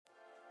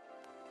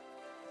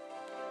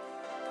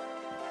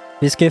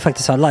Vi ska ju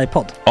faktiskt ha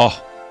livepodd. Ja,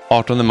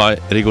 18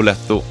 maj,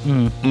 Rigoletto.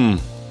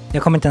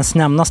 Jag kommer inte ens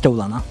nämna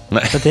stolarna.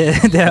 Nej. För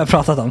det har jag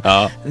pratat om.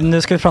 Ja.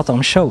 Nu ska vi prata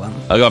om showen.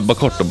 Ja, bara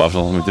kort då, bara för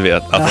de som inte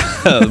vet.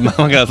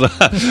 Man kan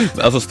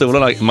alltså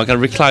stolarna, man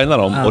kan reclina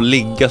dem och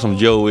ligga som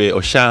Joey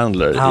och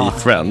Chandler i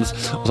Friends.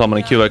 Och så har man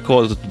en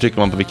QR-kod och så trycker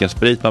man på vilken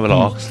sprit man vill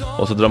ha.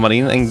 Och så drar man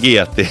in en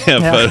GT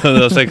för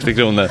 160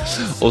 kronor.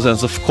 Och sen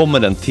så kommer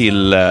den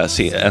till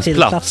ens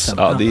plats.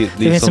 Ja, det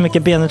finns så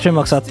mycket benutrymme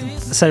också att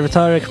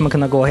servitörer kommer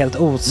kunna gå helt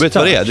ostört. Vet du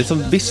vad det är? Det är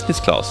som business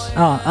class.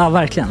 Ja,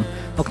 verkligen.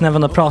 Och när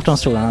man då pratar om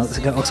stolarna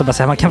så kan också bara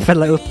säga att man kan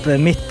fälla upp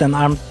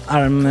mitten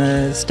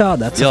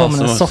armstödet så får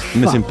man en soffa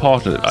med sin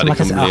partner. Ja, det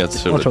kommer bli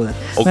helt otroligt.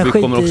 Och men vi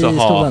kommer också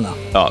stolarna.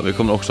 vi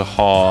kommer också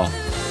ha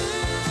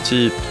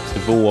typ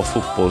 2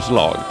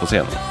 fotbollslag på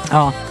scenen.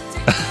 Ja.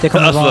 Det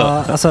kommer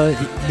vara, alltså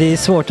det är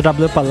svårt att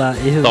rabbla upp alla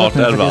i huvudet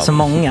nu för det är så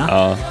många.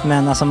 Ja.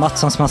 Men alltså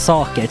Mattssons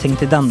massaker, tänk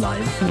till den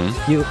live.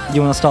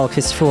 Jonas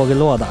Dahlqvists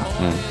frågelåda.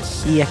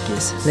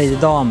 Ekis, Lady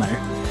Damer.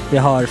 Vi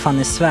har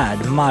Fanny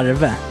Svärd,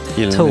 Marve,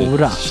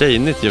 Tora.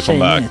 Tjejnytt gör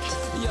comeback.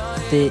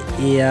 Det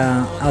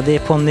är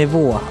på en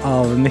nivå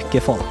av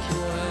mycket folk.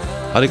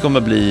 Ja, det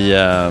kommer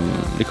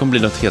bli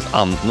något helt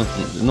annat.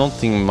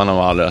 Någonting man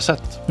har aldrig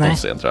sett på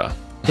scen, tror jag.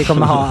 Vi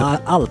kommer ha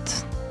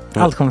allt.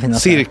 Allt kommer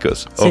finnas.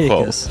 Cirkus.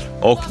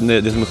 Och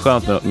det som är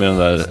skönt med de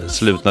där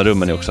slutna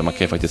rummen är också att man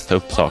kan ju faktiskt ta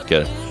upp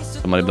saker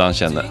som man ibland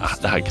känner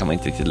det här kan man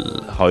inte riktigt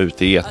ha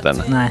ute i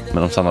etern. Nej.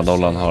 Men om Sanna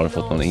Dollan har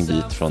fått någon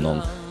invit från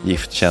någon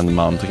giftkänd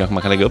man så kanske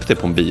man kan lägga upp det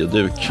på en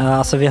bioduk. Ja,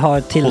 alltså vi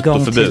har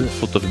tillgång till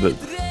fotoförbud.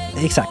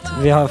 Exakt,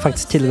 vi har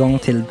faktiskt tillgång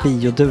till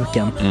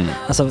bioduken.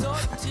 Alltså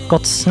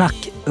gott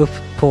snack upp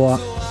på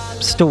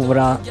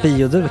stora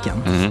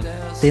bioduken.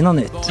 Det är något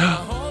nytt.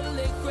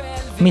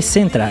 Missa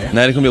inte det här.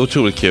 Nej, det kommer bli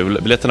otroligt kul.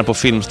 Biljetterna på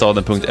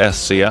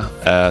filmstaden.se.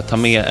 Ta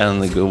med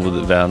en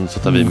god vän så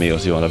tar vi med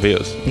oss Johan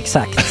Rabaeus.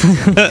 Exakt.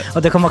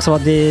 Och det kommer också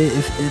vara det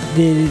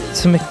är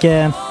så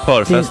mycket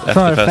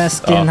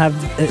förfest i den här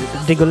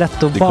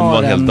Rigoletto-baren. Det kommer vara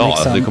en hel dag.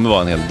 Liksom. Det kommer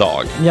vara en hel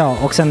dag. Ja,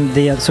 och sen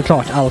det är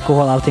såklart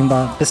alkohol, allting.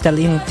 Bara beställ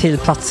in till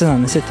platserna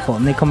ni sitter på.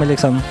 Ni kommer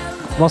liksom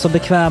vara så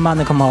bekväma,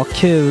 ni kommer ha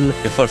kul.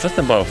 Är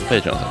förfesten bara för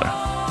Patreon eller?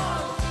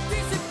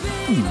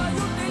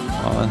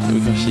 Ja,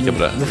 vi kan kika på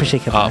det. Vi får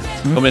kika på det.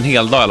 Det kommer en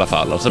hel dag i alla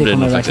fall. Och så blir det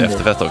någon slags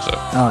efterfest också.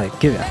 Ja,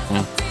 gud ja.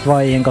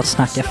 Vad är en gott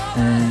snack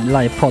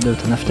livepodd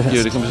utan efterfest?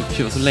 Gud, det kommer bli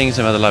kul. Så länge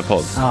sedan vi hade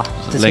livepodd. Ja,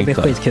 det ska bli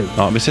skitkul.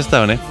 Ja, vi ses där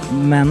hörni.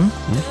 Men,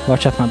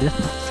 vart köper man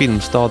biljetterna?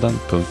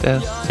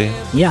 Filmstaden.se.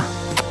 Ja,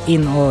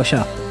 in och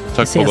köp.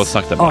 Tack på gott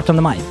snack där.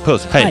 18 maj.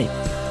 Puss, hej.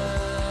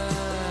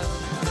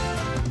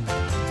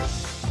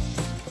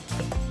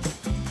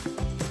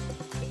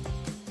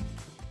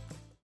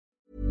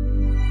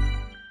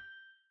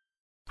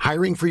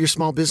 Hiring for your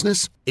small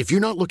business? If you're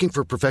not looking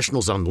for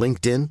professionals on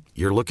LinkedIn,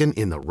 you're looking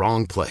in the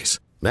wrong place.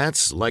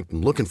 That's like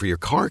looking for your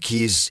car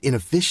keys in a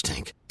fish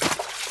tank.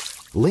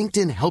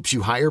 LinkedIn helps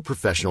you hire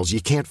professionals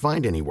you can't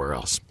find anywhere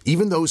else,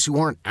 even those who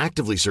aren't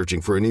actively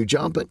searching for a new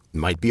job but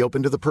might be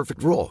open to the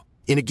perfect role.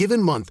 In a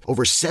given month,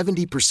 over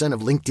 70%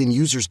 of LinkedIn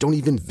users don't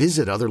even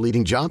visit other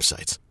leading job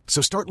sites.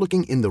 So start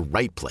looking in the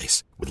right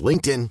place. With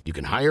LinkedIn, you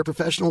can hire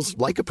professionals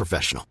like a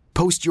professional.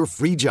 Post your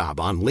free job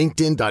on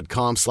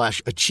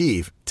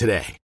linkedin.com/achieve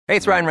today. Hey,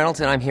 it's Ryan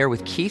Reynolds, and I'm here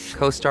with Keith,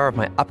 co-star of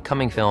my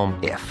upcoming film,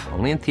 If,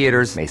 only in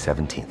theaters May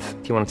 17th.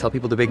 Do you want to tell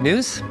people the big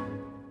news?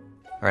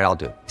 All right,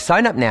 I'll do it.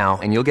 Sign up now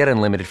and you'll get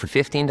unlimited for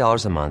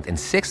 $15 a month and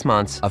 6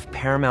 months of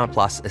Paramount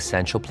Plus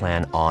Essential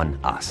Plan on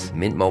us.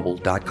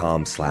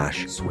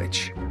 MintMobile.com/switch.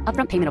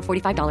 Upfront payment of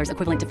 $45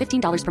 equivalent to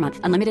 $15 per month.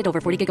 Unlimited over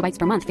 40 gigabytes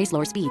per month. Face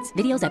lower speeds.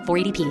 Videos at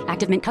 480p.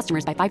 Active Mint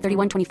customers by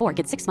 531.24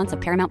 get 6 months of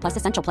Paramount Plus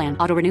Essential Plan.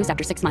 Auto renews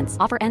after 6 months.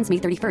 Offer ends May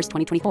 31st,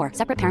 2024.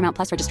 Separate Paramount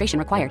Plus registration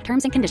required.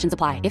 Terms and conditions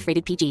apply if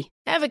rated PG.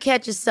 Ever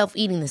catch yourself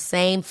eating the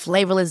same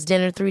flavorless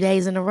dinner 3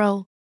 days in a row?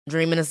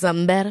 Dreaming of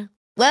something better?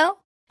 Well,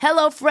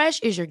 HelloFresh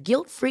is your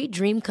guilt-free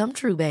dream come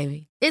true, baby.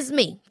 It's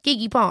me,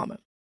 Keke Palmer.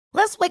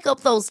 Let's wake up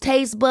those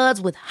taste buds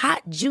with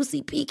hot,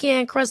 juicy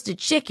pecan-crusted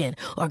chicken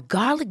or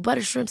garlic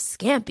butter shrimp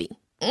scampi.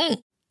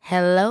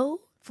 Hello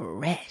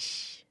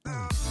Fresh.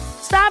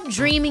 Stop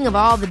dreaming of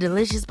all the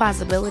delicious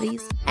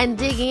possibilities and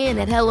dig in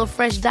at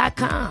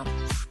HelloFresh.com.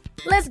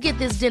 Let's get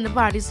this dinner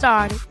party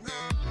started.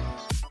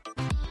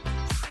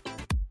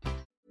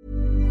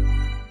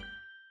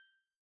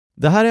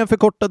 Det här är en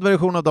förkortad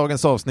version av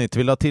dagens avsnitt.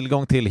 Vill du ha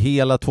tillgång till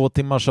hela 2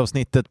 timmars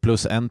avsnittet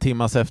plus 1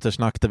 timmas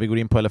eftersnack där vi går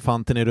in på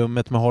elefanten i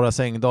rummet med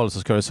Horace Engdahl, så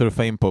ska du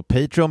surfa in på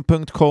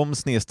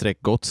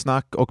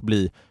patreon.com/gottsnack och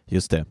bli,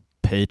 just det,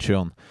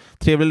 Patreon.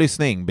 Trevlig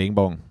lyssning, bing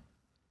bong.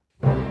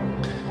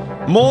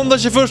 Måndag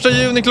 21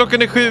 juni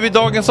klockan är 7 i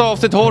dagens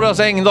avsnitt.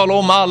 Horace Engdahl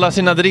om alla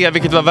sina drev.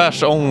 Vilket var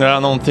värst? Ångrar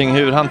han någonting?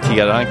 Hur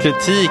hanterar han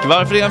kritik?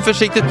 Varför är han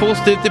försiktigt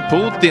positiv till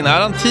Putin?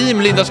 Är han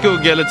team Linda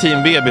Skugge eller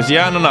team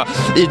bebishjärnorna?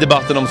 I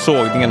debatten om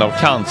sågningen av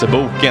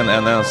cancerboken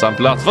En ensam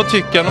plats. Vad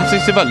tycker han om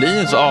Cissi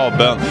Wallins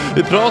avbön?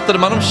 Hur pratade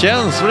man om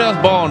känslor i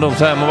hans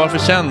barndomshem? Och varför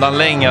kände han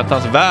länge att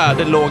hans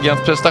värde låg i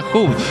hans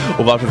prestation?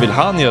 Och varför vill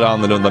han göra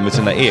annorlunda med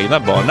sina egna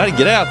barn? När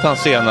grät han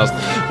senast?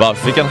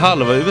 Varför fick han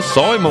halva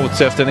USA emot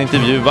sig efter en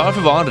intervju?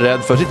 Varför var han rädd rädd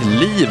för sitt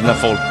liv när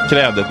folk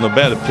krävde ett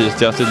Nobelpris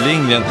till Astrid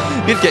Lindgren?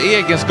 Vilka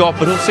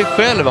egenskaper hos sig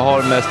själv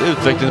har mest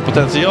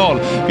utvecklingspotential?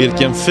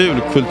 Vilken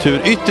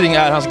fulkulturyttring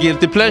är hans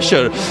guilty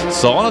pleasure?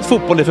 Sa han att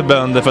fotboll är för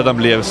bönder för att han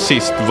blev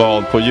sist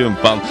vald på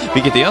gympan?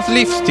 Vilket är hans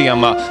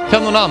livstema?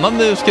 Kan någon annan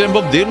musiker än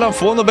Bob Dylan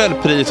få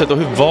Nobelpriset? Och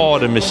hur var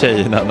det med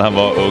tjejerna när han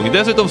var ung?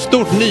 Dessutom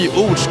stort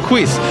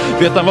nyordsquiz.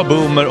 Vet han vad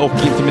boomer och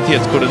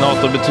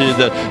intimitetskoordinator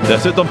betyder?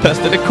 Dessutom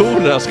pest eller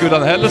kolera. Skulle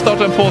han hellre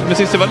starta en podd med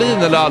Cissi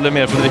Wallin eller aldrig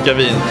mer få dricka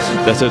vin?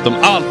 Dessutom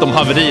allt om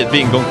haveriet,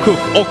 Vingång Cup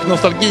och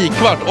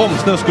nostalgikvart om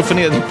snusk och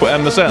förnedring på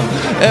MSN.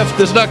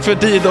 Eftersnack för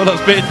 $10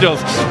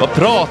 Patreons. Vad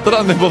pratade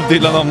han med Bob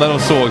Dylan om när de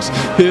sågs?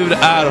 Hur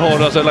är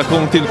Horace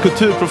relation till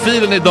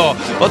kulturprofilen idag?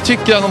 Vad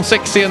tycker han om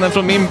sexscenen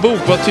från min bok?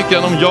 Vad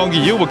tycker han om Jan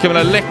Guillou och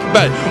Camilla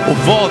Läckberg? Och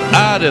vad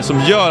är det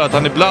som gör att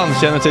han ibland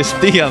känner sig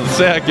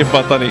stensäker på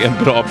att han är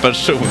en bra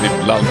person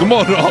ibland? God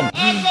morgon!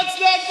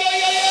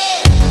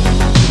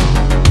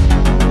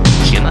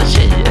 Tjena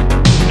tjejer!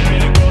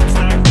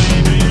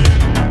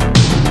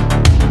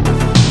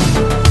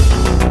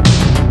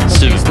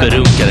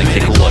 Superrunkaren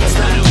Gregor.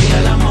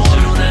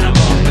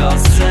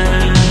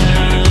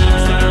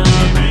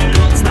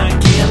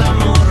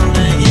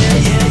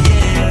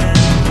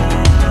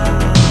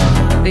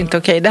 Det är inte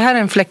okej. Det här är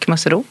en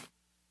fläckmussero.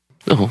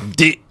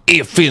 Det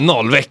är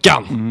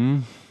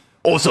finalveckan!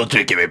 Och så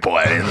trycker vi på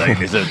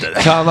här i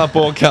slutet. Kanna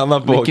på.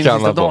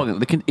 Sista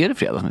dagen? Är det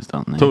fredag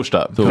nästan? Nej.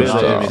 Torsdag.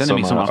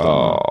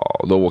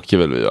 Ja, då åker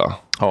väl vi va?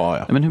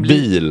 Ja. Men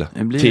Bil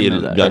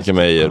till Bianca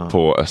Meijer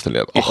på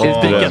Österlen.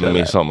 Och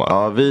midsommar.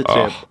 Ja, vi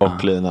tre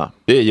och Lina.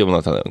 Det är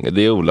Jonathan Unge,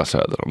 det är Ola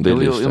Söder. Det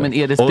är men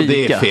är det spika? Och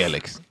det är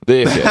Felix.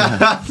 Det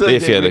är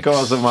Felix.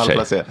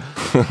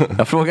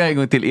 Jag frågar en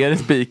gång till, är det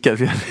spikat?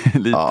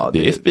 Ja,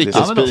 det är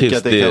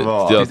spikat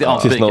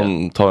tills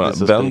någon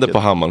vänder på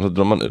hammaren så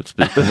drar man ut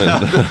spiken.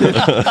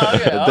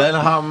 Den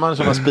hammaren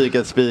som har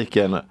spikat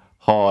spiken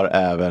har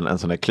även en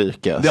sån här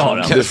klyka.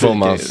 Det får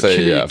man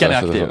säga. Klykan är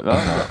aktiv.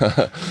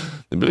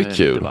 Det blir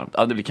kul.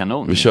 Ja, det blir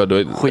kanon.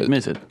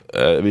 Skitmysigt.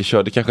 Vi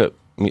körde kanske,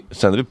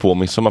 sände vi på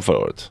midsommar förra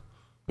året.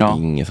 Ja.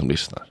 Ingen som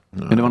lyssnar.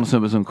 Men det var någon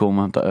snubbe som kom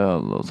och hämtade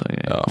öl och så.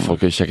 Ja,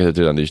 folk har ju checkat ut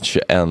redan. Det är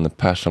 21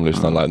 personer som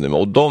lyssnar live nu.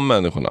 Och de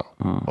människorna,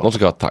 de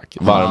ska ha tack.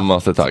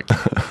 Varmaste tack.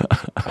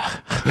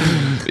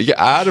 Vilka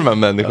är de här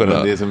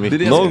människorna?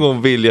 Någon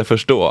gång vill jag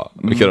förstå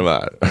vilka de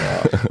är.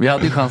 Vi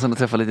hade ju chansen att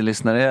träffa lite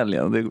lyssnare i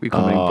helgen. Vi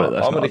kommer in på det där.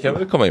 Ja, men det kan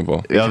vi komma in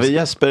på. Ja,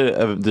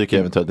 Jesper dyker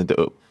eventuellt inte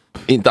upp.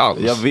 Inte alls.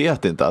 Jag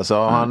vet inte. Alltså,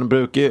 han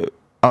brukar ju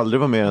aldrig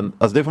vara mer än...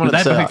 Alltså det får man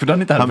inte säga.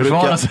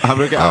 Han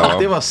brukar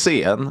alltid vara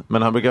sen,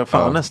 men han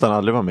brukar nästan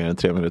aldrig vara mer än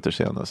 3 minuter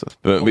sen. Alltså.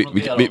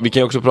 Vi kan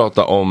ju också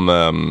prata om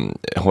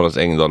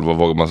Horace Engdahl.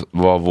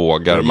 Vad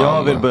vågar man?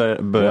 Jag vill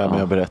börja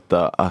med att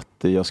berätta att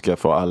jag ska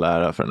få all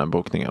ära för den här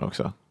bokningen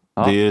också.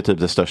 Ja. Det är typ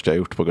det största jag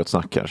gjort på Gott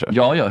Snack kanske.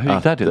 Ja, hur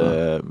gick det här till?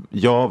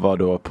 Jag var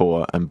då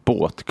på en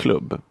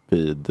båtklubb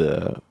vid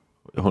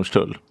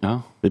Hornstull.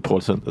 Vid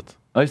Pålsundet.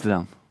 Ja, just det.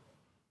 Den.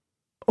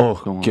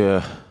 Och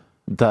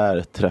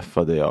där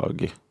träffade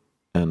jag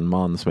en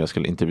man som jag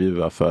skulle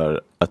intervjua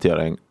för att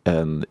göra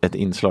ett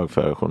inslag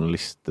för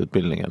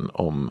journalistutbildningen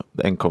om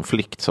en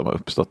konflikt som har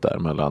uppstått där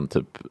mellan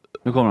typ...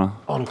 Nu kommer han.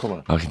 Ja, nu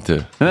kommer han.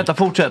 Men vänta,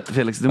 fortsätt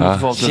Felix. Du måste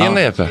få avsluta.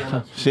 Tjena Jeppe.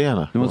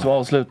 Tjena. Du måste få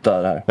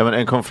avsluta det här. Ja, men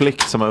en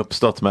konflikt som har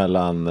uppstått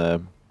mellan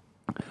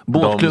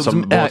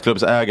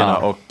båtklubbsägarna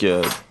och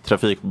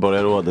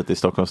trafikborgarrådet i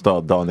Stockholms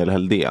stad, Daniel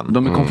Heldén.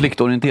 De är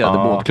konfliktorienterade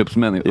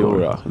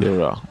båtklubbsmänniskor.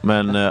 Jo.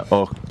 Men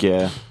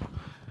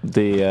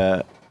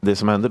det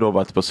som hände då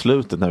var att på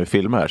slutet när vi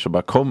filmar här så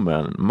bara kommer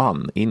en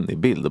man in i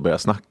bild och börjar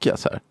snacka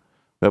så här.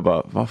 Och jag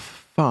bara, vad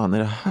fan är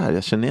det här?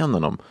 Jag känner igen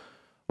honom.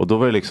 Och då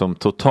var det liksom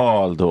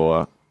total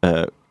då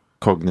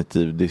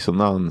kognitiv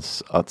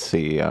dissonans att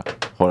se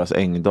Horace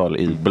Engdahl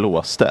i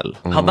blåställ.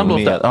 Hade han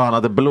blåställ? Ja, han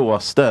hade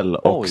blåställ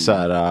och så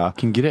här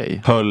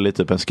höll i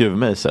typ en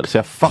skruvmejsel. Så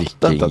jag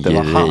fattade inte att det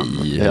var han.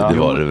 Ja, det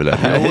var det väl.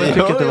 Jag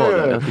tycker att det var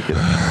det. Jag tycker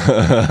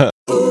det.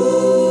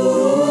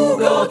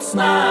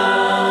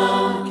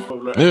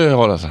 Nu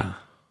håller sig.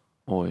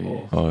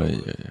 Oj.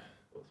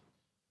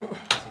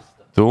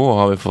 Då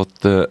har vi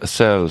fått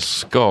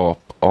sällskap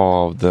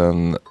av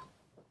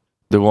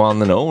the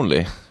one and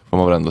only, får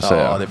man väl ändå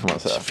säga. Ja, det får man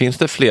säga. Finns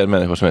det fler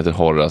människor som heter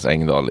Horace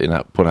Engdahl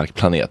på den här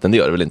planeten? Det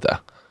gör det väl inte?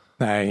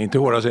 Nej, inte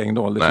Horace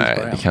Engdahl.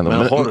 Det kan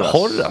men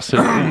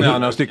Horace? Ja,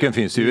 några stycken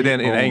finns det ju. I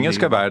den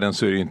engelska världen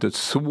så är det inte ett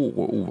så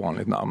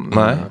ovanligt namn.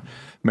 Nej.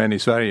 Men i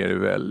Sverige är det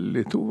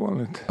väldigt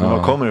ovanligt. Ja.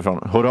 Var kommer det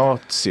ifrån?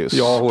 Horatius?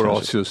 Ja,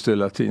 Horatius, det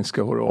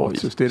latinska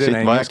Horatius. Det är den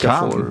engelska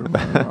formen.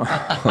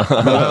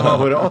 Men vem var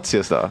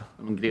Horatius då?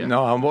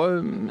 Ja, han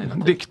var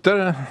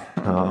diktare.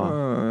 Ja.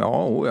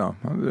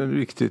 Han var en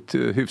riktigt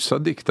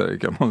hyfsad diktare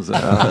kan man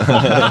säga.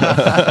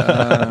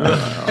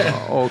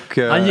 Och,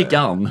 han gick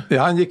an.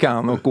 Ja, han gick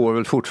an och går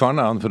väl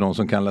fortfarande an för de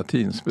som kan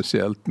latin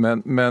speciellt.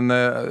 Men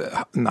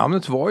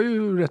namnet var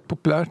ju rätt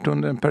populärt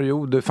under en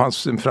period. Det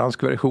fanns en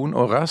fransk version,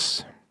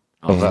 Horace.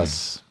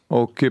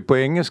 Och på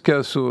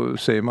engelska så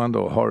säger man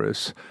då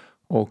Horace.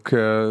 Och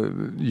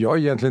jag är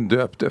egentligen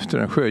döpt efter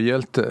en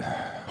sjöhjälte,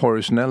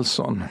 Horace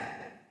Nelson.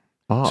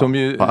 Aha, som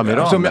ju,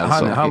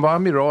 han var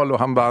amiral och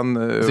han vann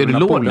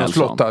Napoleons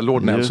flotta,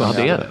 Lord Nelson.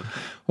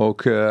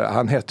 Och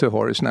han hette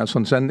Horace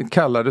Nelson. Sen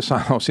kallades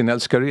han av sin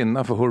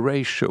älskarinna för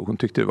Horatio. Hon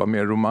tyckte det var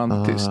mer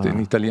romantiskt,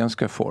 den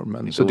italienska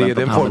formen. Så det är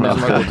den formen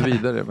som har gått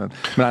vidare.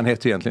 Men han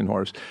hette egentligen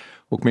Horace.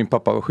 Och min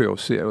pappa var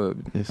sjöofficer.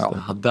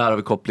 Där har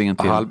vi kopplingen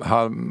till.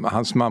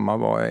 Hans mamma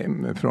var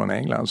från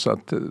England, så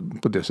att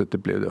på det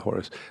sättet blev det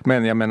Horace.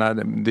 Men jag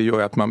menar, det gör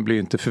ju att man blir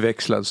inte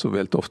förväxlad så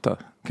väldigt ofta,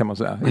 kan man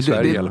säga. I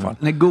Sverige i alla fall.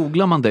 När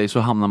googlar man dig så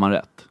hamnar man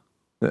rätt.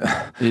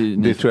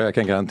 Det tror jag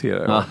kan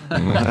garantera. Ja.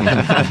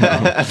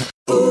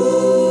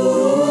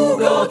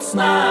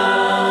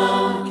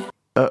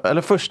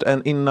 Eller först,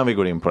 innan vi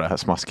går in på det här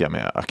smaskiga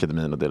med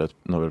akademin och delar ut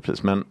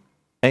Nobelpris. Men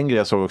en grej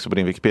jag såg också på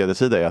din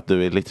Wikipedia-sida är att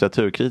du är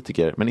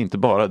litteraturkritiker, men inte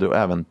bara, du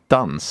är även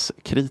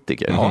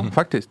danskritiker. Ja,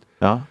 faktiskt.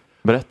 Ja,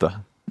 berätta.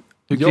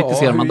 Hur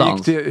kritiserar man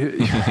dans?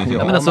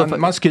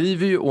 Man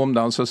skriver ju om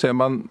dans och säger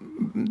man,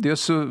 det är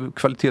så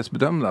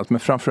kvalitetsbedömande, men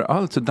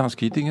framförallt så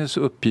danskritikerns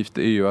uppgift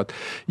är ju att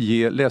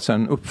ge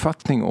läsaren en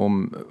uppfattning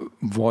om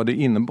vad det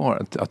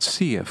innebar att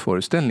se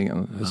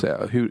föreställningen, så att säga.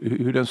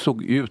 Hur den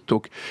såg ut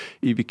och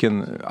i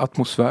vilken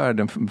atmosfär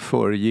den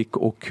föregick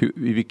och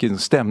i vilken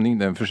stämning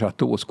den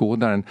försatte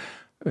åskådaren.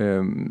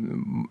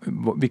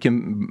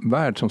 Vilken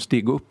värld som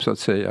steg upp, så att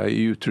säga,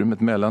 i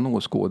utrymmet mellan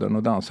åskådaren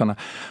och dansarna.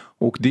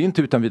 Och det är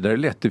inte utan vidare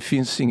lätt. Det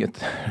finns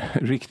inget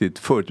riktigt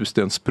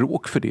förutbestämt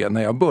språk för det.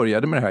 När jag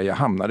började med det här, jag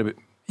hamnade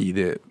i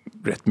det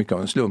rätt mycket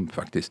av en slump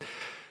faktiskt,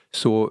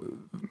 så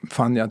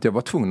fann jag att jag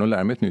var tvungen att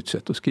lära mig ett nytt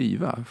sätt att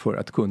skriva för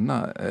att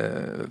kunna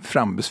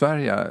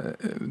frambesvärja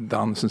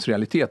dansens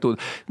realitet. Och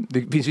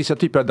det finns vissa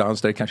typer av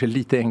dans där det kanske är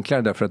lite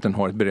enklare därför att den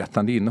har ett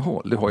berättande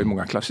innehåll. Det har ju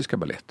många klassiska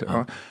balletter.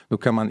 Ja. Då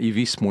kan man i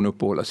viss mån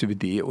uppehålla sig vid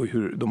det och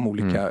hur de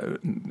olika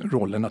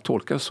rollerna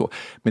tolkas så.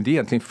 Men det är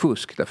egentligen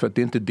fusk, därför att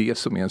det är inte det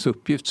som är ens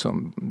uppgift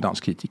som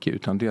danskritiker,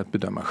 utan det är att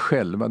bedöma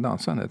själva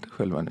dansandet,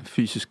 själva den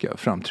fysiska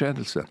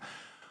framträdelsen.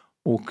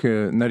 Och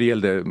när det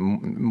gällde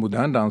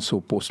modern dans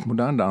och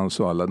postmodern dans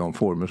och alla de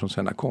former som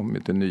sedan har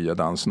kommit, den nya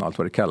dansen och allt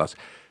vad det kallas,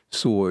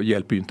 så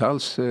hjälper ju inte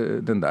alls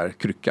den där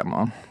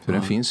kryckan. För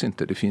den finns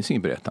inte, det finns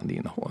ingen berättande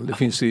innehåll. Det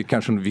finns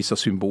kanske vissa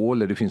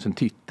symboler, det finns en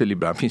titel,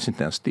 ibland finns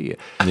inte ens det.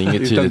 Det är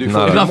inget tydligt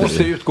du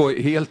måste utgå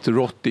helt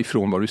rått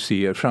ifrån vad du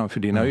ser framför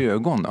dina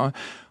ögon. Ja.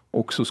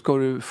 Och så ska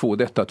du få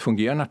detta att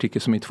fungera, en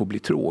artikel som inte får bli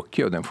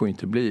tråkig, och den får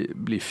inte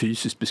bli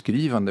fysiskt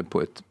beskrivande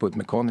på ett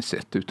mekaniskt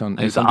sätt. Utan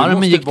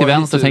armen gick till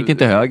vänster, tänk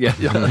inte höger.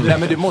 Nej,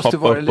 men det måste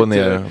vara upp och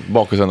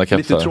ner,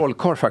 lite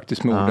trollkarl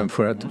faktiskt med orden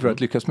för att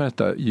lyckas med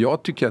detta.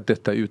 Jag tycker att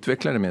detta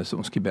utvecklade mig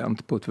som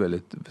skribent på ett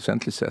väldigt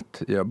väsentligt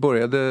sätt. Jag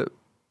började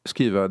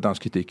skriva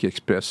danskritik i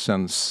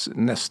Expressen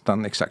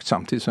nästan exakt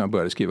samtidigt som jag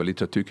började skriva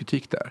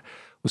litteraturkritik där.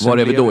 Var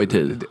är vi då i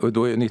tid? Och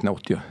då är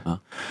 1980. Ja.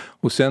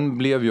 Och sen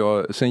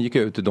gick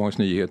jag ut till Dagens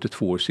Nyheter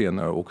 2 år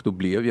senare, och då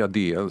blev jag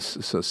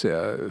DNs, så att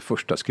säga,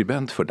 första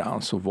skribent för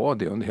dans, och var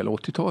det under hela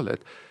 80-talet.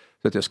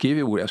 Så att jag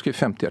skrev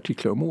 50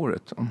 artiklar om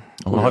året.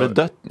 Och har det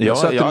dött? Jag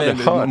satte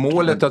med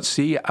målet att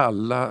se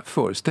alla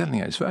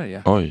föreställningar i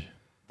Sverige. Oj.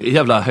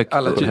 Jävla högt.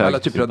 Alla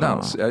typer av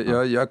dans.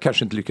 Jag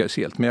kanske inte lyckades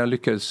helt, men jag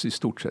lyckades i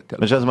stort sett. Men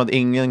det känns som att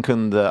ingen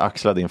kunde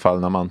axla din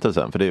fallna mantel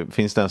sen. För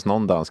finns det ens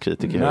någon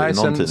danskritiker i någon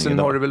tidning? Sen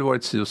har det väl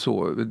varit si och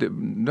så.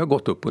 Det har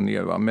gått upp och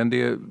ner, va? Men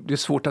det är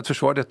svårt att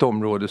försvara detta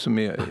område som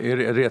är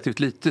relativt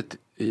litet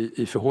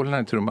i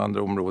förhållande till de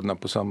andra områdena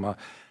på samma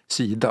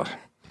sida.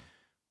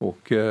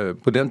 Och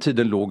på den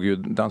tiden låg ju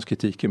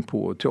danskritiken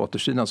på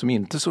teatersidan, som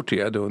inte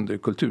sorterade under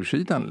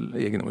kultursidan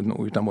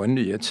utan var en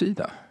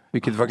nyhetssida.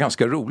 Vilket var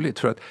ganska roligt,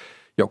 för att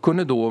jag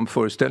kunde då, om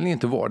föreställningen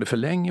inte var det för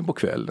länge på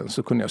kvällen,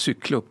 så kunde jag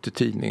cykla upp till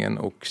tidningen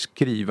och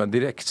skriva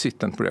direkt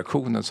sittande på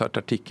reaktionen, så att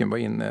artikeln var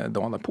inne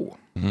dagarna på.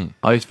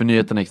 Ja, just för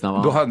nyheterna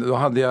snabbt. Då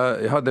hade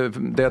jag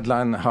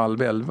deadline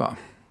 10:30.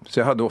 Så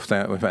jag hade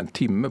ofta ungefär en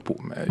timme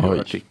på mig att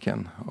göra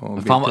artikeln.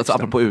 Fan, alltså,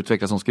 apropå att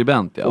utvecklas som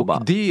skribent.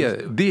 Och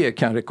det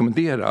kan jag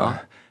rekommendera. Ja.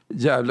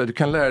 Jävlar, du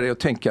kan lära dig att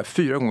tänka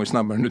 4 gånger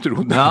snabbare än du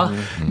trodde. Ja.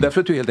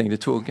 Därför att du helt enkelt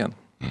är tvungen.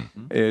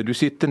 Du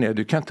sitter ner,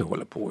 du kan inte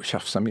hålla på och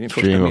tjafsa med din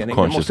första mening.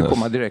 Du måste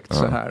komma direkt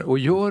så här. Och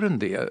gör den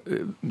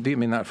det är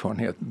min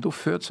erfarenhet, då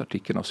föds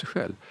artikeln av sig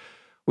själv.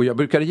 Och jag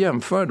brukar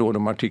jämföra då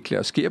de artiklar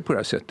jag skrev på det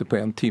här sättet på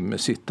 1 timme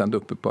sittande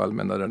uppe på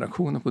allmänna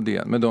redaktionen på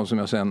det, med de som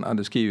jag sen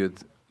hade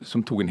skrivit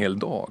som tog en hel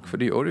dag. För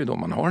det gör det ju då,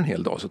 man har en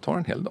hel dag så tar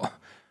en hel dag.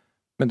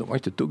 Men de var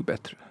inte ett dugg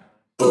bättre.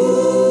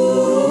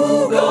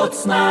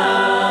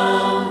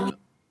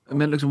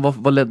 Men liksom,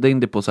 vad ledde in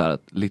det på så här,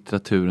 att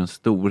litteraturens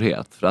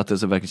storhet? För att jag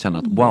så verkligen känner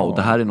att wow,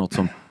 det här är något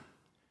som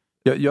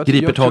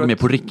griper tag med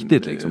på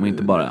riktigt liksom, och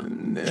inte bara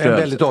en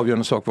väldigt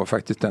avgörande sak var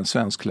faktiskt den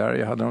svensklärare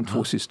jag hade de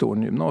 2 sista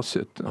åren i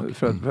gymnasiet. Okay.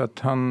 För att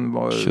han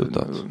var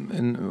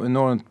en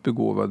enormt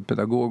begåvad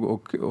pedagog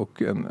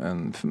och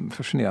en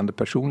fascinerande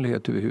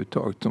personlighet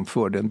överhuvudtaget, som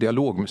förde en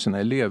dialog med sina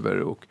elever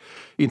och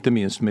inte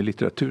minst med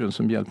litteraturen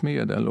som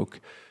hjälpmedel. Och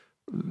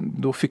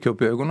då fick jag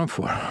upp ögonen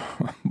för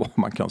vad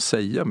man kan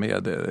säga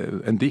med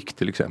en dikt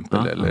till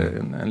exempel,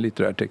 eller en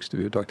litterär text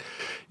överhuvudtaget.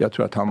 Jag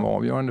tror att han var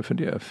avgörande för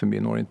det, för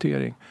min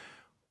orientering.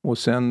 Och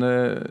sen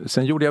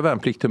gjorde jag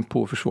värnplikten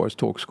på Försvarets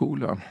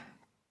tågskola.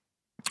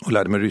 Och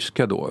lärde mig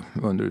ryska då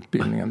under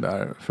utbildningen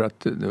där. För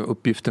att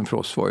uppgiften för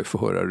oss var ju att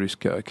förhöra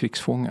ryska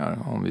krigsfångar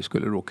om vi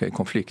skulle råka i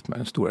konflikt med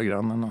den stora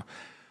grannen.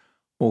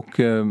 Och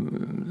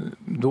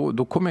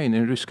då kom jag in i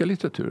den ryska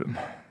litteraturen.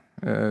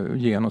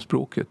 Genom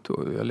språket.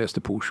 Och jag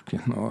läste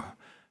Pushkin och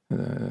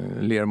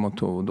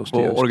Lermontov och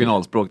Dostojevskij. Och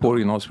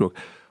originalspråk.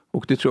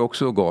 Och det tror jag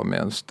också gav mig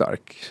en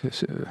stark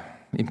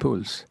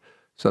impuls.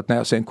 Så att när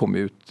jag sen kom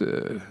ut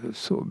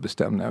så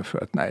bestämde jag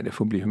för att nej, det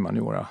får bli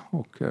humaniora.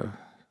 Och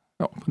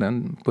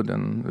på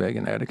den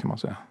vägen är det, kan man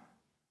säga.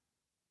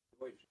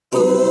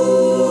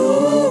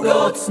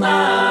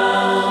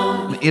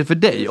 Men är det för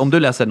dig, om du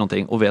läser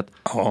någonting och vet,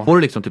 får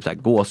du liksom typ så här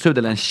gåshud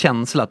eller en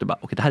känsla att du bara,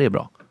 okej, det här är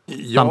bra?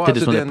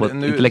 Samtidigt som det är på ett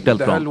intellektuellt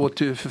plan. Det här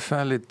låter ju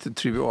förfärligt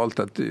trivialt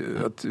att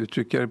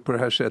uttrycka det på det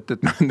här sättet,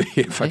 men det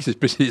är faktiskt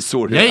precis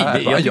så det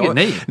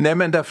är. Nej,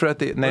 men därför att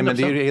det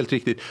är helt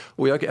riktigt.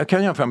 Och jag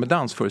kan jämföra med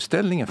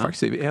dansföreställningen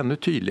faktiskt, det är ännu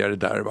tydligare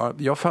där. Va?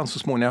 Jag fann så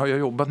småningom, jag har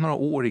jobbat några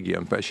år i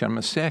GMP, jag känner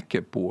mig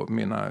säker på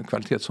mina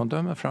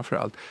kvalitetsomdömen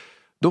framförallt.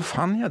 Då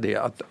fann jag det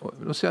att,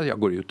 då säger jag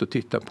går ut och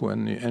tittar på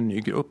en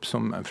ny grupp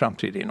som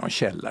framträdde i någon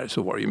källare,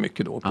 så var det ju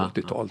mycket då på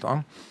 80-talet.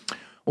 Ja.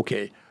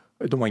 Okej.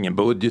 De har ingen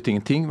budget,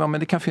 ingenting, va? Men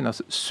det kan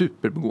finnas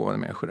superbegåvade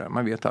människor där.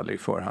 Man vet aldrig i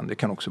förhand. Det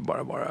kan också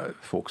bara vara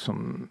folk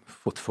som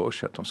fått för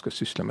sig att de ska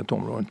syssla med ett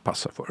område och inte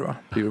passar för det. Va?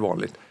 Det är ju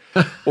vanligt.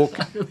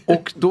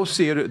 Och då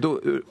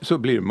så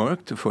blir det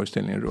mörkt och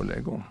föreställningen rullar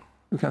igång.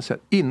 Du kan säga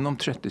att inom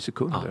 30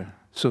 sekunder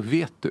så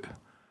vet du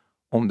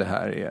om det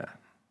här är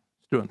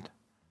strunt.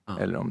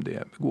 Eller om det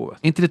är begåvat.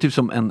 Inte det typ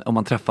som om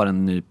man träffar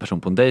en ny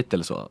person på en dejt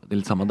eller så? Det är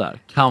lite samma där.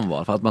 Kan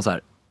vara, för att man så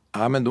här...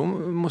 Ja, men då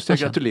måste jag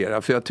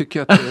gratulera, för jag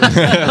tycker att...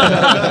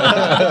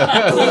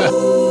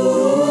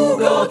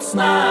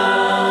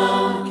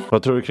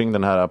 Vad tror du kring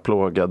den här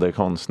plågade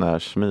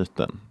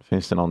konstnärsmyten?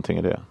 Finns det någonting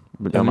i det?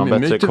 Gör man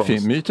bättre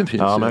konst? Myten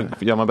finns. Ja, men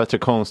gör man bättre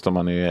konst om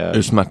man är...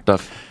 Ur smärta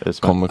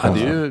kommer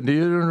konst. Det är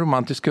ju den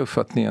romantiska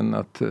uppfattningen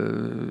att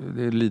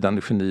det är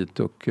lidande geniet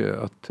och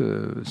att,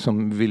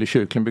 som Willy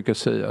Kyrklund brukar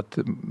säga, att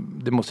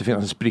det måste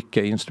finnas en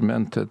spricka i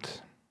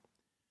instrumentet.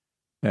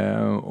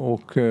 Vem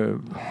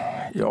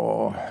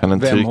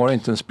har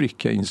inte en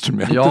spricka i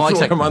instrumentet? Ja,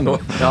 exakt. Man då.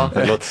 Ja.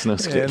 Det låter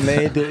snuskigt.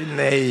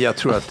 Nej, jag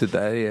tror att det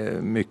där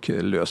är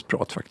mycket löst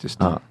prat faktiskt.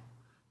 Ja.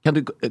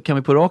 Kan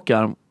vi på rak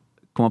arm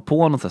komma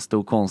på någon sån här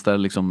stor konstnär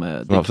liksom,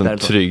 en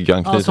trygg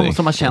anknytning.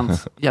 Som har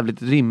känts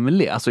jävligt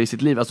rimlig alltså i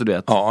sitt liv, alltså du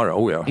vet.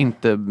 Ja.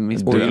 Inte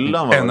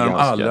missbrukat. En av de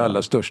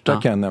allra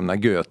största kan jag nämna,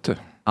 Goethe.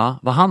 Ja,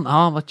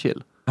 han var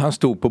chill. Han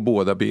stod på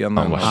båda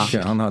benen.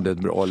 Han hade ett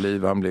bra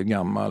liv, han blev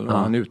gammal och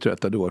han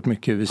uträttade oerhört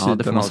mycket vid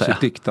sidan av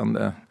sitt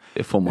diktande.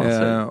 Det får man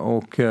säga.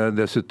 Och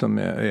dessutom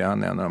är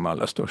han en av de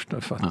allra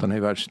största författarna i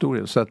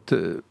världshistorien. Så att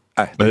det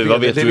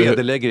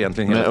vederlägger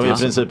egentligen hela tiden. I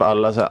princip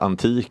alla så här,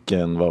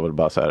 antiken var väl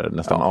bara så här,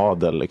 nästan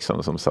adel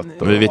liksom, som satt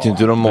och... Vi vet ju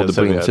inte hur de mådde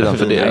på insidan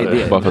för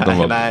det. Bara för att de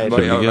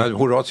var...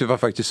 Horatius var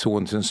faktiskt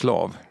son till en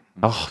slav.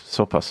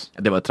 Så pass.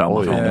 Det var ett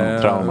trauma för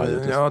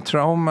honom.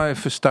 Trauma är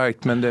för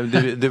starkt, men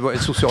det var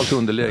ett socialt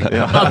underläge.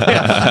 Det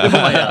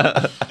får man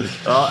göra.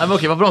 Men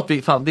okej, vad bra att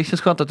det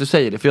känns skönt att du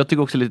säger det, för jag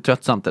tycker också lite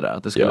tröttsamt det där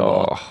att det skulle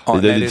vara...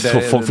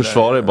 Folk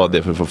försvarar bara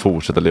det för att få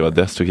fortsätta leva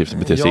destruktivt och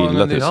bete sig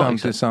illa. Det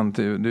är sant.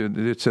 Det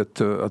är ett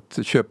sätt att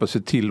köpa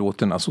sig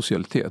tillåten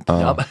asocialitet.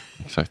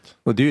 Exakt.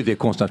 Och det är ju det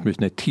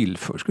konstnärsmyten är till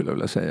för, skulle jag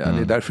vilja säga.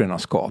 Det är därför den har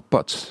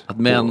skapats. Att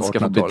män ska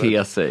få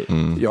bete sig.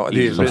 Ja,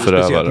 det är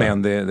speciellt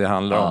män det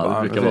handlar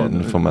om.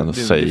 Det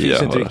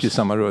finns inte riktigt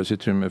samma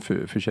rörelseutrymme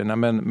för tjejerna,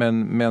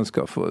 men män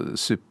ska få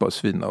supa och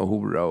svina och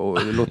hora och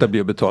låta bli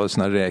att betala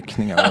sina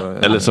räkningar.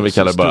 Eller som vi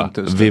kallar bara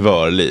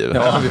vivörliv.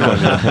 Ja,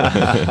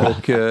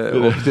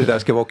 vivörliv. Och det där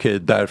ska vara okej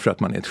därför att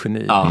man är ett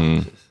geni.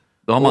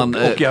 Då har man,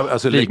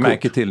 lägg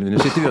märke till, nu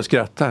sitter vi och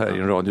skrattar här i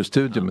en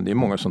radiostudio, men det är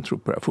många som tror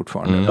på det här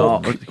fortfarande.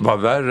 Och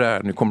vad värre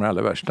är, nu kommer det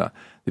allra värsta,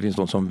 det finns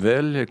de som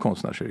väljer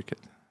konstnärsyrket.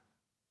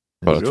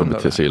 Bara att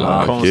bete sig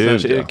illa.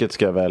 Konstnärsyrket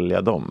ska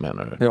välja dem,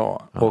 menar du?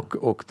 Ja,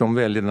 och de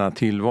väljer den här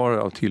tillvaro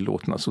av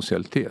tillåtna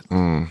socialitet.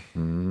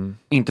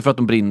 Inte för att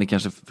de brinner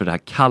kanske för det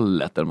här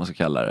kallet, eller man ska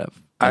kalla det.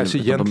 Alltså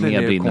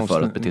egentligen mer brinner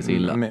för att bete sig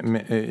illa.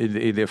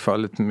 I det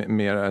fallet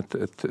mer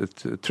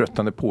ett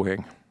tröttande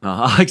påhäng.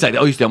 Aha,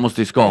 exakt, just det, jag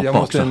måste ju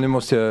skapa också. Nu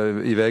måste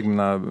jag iväg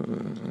mina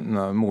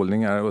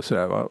målningar och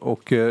sådär, va?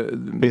 Och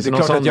det är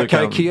klart att jag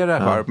karikerar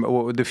här,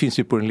 och det finns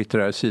ju på den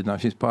litterära sidan, det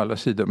finns på alla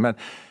sidor,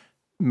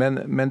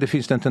 men det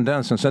finns den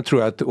tendensen. Sen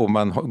tror jag att om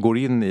man går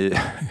in i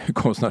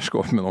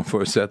konstnärskap med de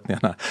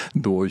förutsättningarna,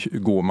 då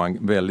går man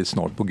väldigt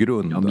snart på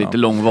grund. Man blir inte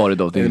långvarig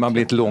då. Man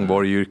blir inte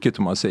långvarig i yrket,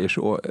 om man säger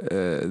så.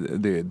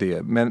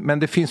 Men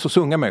det finns hos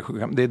unga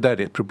människor, det är där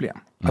det är ett problem.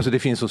 Alltså det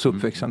finns hos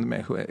uppväxande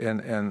människor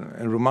en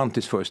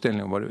romantisk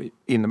föreställning om vad det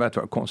innebär att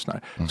vara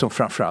konstnär, som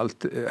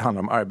framförallt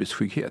handlar om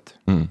arbetsskygghet.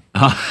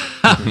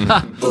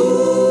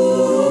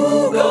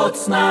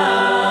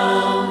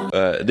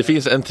 Det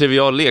finns en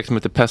trivial lek som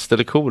heter pest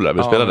eller kolera.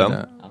 Vill du spela den?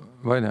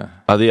 Vad är det?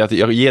 Ja, det är att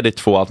jag ger dig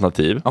 2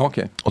 alternativ.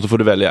 Och så får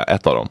du välja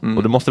ett av dem.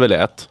 Och du måste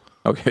välja ett.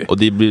 Och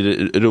det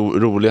blir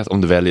roligast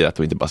om du väljer ett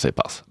och inte bara säger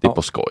pass. Det är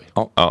på skoj.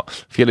 Ja.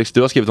 Felix,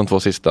 du har skrivit de 2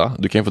 sista.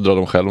 Du kan ju få dra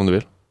dem själv om du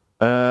vill.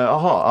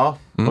 Jaha,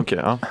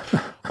 okej.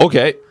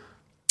 Okej.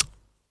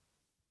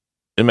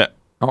 Är du med?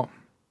 Ja.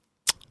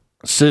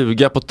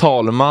 Suga på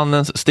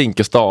talmannens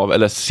stinkestav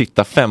eller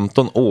sitta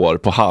 15 år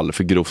på Hall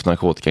för grovt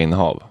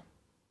narkotikainnehav.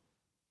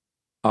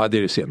 Ja, det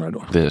är det senare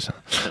då. Det är det.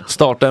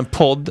 Starta en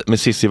podd med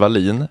Cissi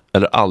Wallin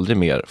eller aldrig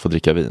mer få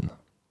dricka vin.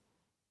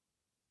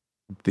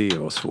 Det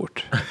var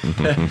svårt.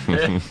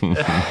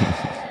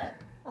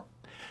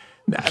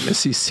 Nej, men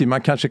Cissi,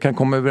 man kanske kan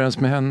komma överens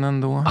med henne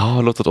ändå.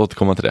 Ja, låt oss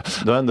återkomma till det.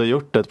 Du har ändå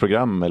gjort ett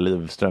program med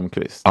Liv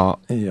Strömquist. Ja,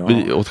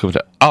 vi återkommer till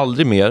det.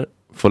 Aldrig mer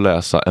få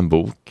läsa en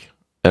bok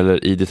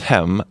eller i ditt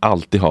hem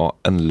alltid ha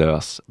en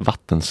lös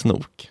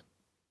vattensnok.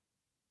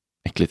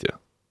 Äckligt ju.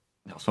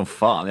 Ja, som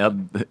fan.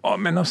 Ja,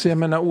 men alltså, jag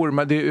menar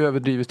ormar, det är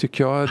överdrivet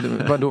tycker jag.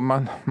 Vadå,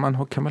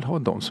 man kan väl ha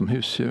dem som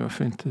husdjur,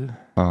 varför inte?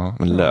 Ja,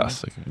 men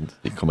lös.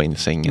 Komma in i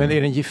sängen. Men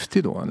är den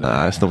giftig då?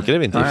 Eller? Nej, snokar är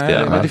väl inte giftiga.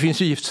 Nej, men det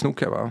finns ju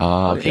giftsnokar,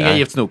 va? Okay. Inga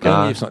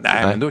giftsnokar.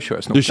 Nej, men då kör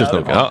jag snokar. Du kör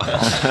snokar, ja.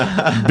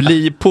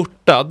 Bli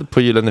portad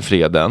på Gyllene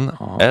Freden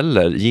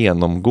eller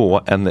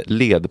genomgå en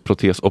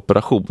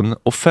ledprotesoperation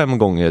och 5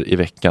 gånger i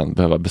veckan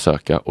behöva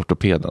besöka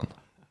ortopeden.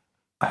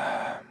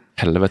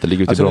 Helvete,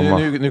 ligger ut i Bromma.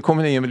 Nu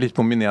kommer ni in lite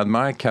på minerad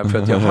mark här, för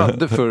att jag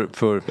hade för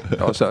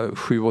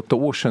 7-8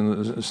 år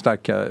sedan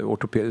starka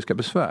ortopediska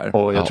besvär.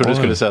 Jag trodde du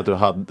skulle säga att du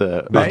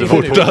hade... Nej,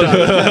 portad.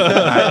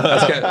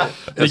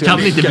 Vi kan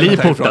inte bli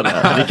portade.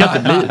 Vi kan inte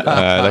bli.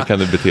 Nej, där kan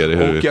du bete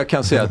dig. Och jag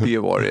kan säga att det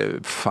var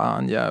det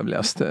fan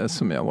jävligaste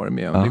som jag varit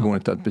med om. Det går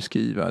inte att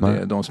beskriva. Det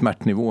är de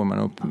smärtnivåer man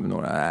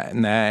uppnår.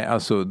 Nej,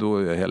 alltså då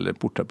är jag hellre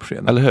portad på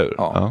fredag. Eller hur?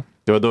 Ja.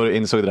 Det var då du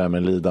insåg det där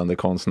med lidande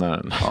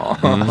konstnären.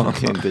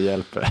 Det inte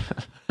hjälper.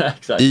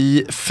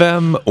 I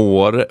 5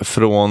 år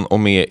från och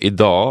med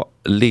idag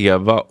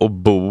leva och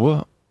bo.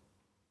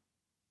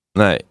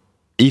 Nej,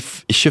 i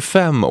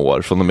 25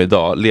 år från och med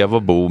idag leva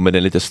och bo med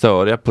den lite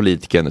störiga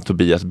politikern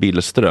Tobias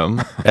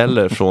Billström.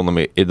 Eller från och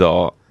med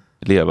idag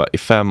leva i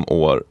 5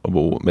 år och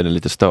bo med den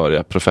lite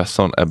störiga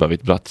professorn Ebba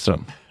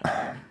Witt-Brattström.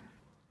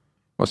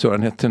 Vad sa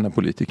han hette den här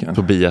politikern?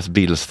 Tobias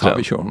Billström. Ja,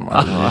 vi kör honom.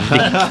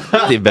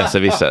 Riktigt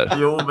besserwisser.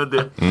 Jo, men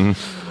det...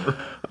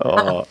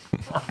 Ja.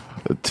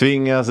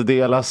 Tvingas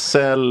dela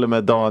cell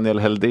med Daniel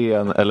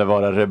Heldén eller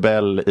vara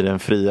rebell i den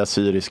fria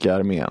syriska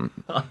armén.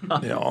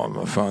 Ja,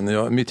 vad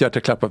fan. Mitt hjärta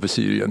klappar för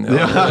Syrien.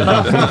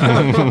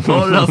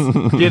 Norras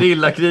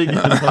gerillakrig.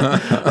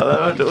 Det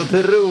har varit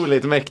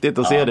otroligt mäktigt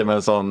att se det med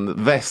en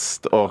sån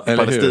väst och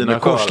Palestina.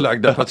 Med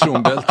korslagda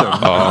patronbälten.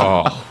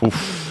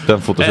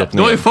 Den photoshopningen.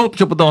 Du har ju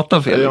Photoshop på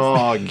datan, Felix.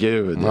 Ja,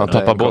 gud. Han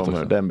tappar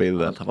båten. Den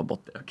bilden. Han tappar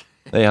bort det.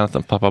 Nej, han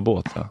har pappa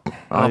båt.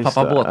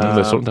 Pappa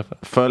båt.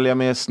 Följa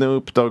med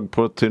Snoop Dogg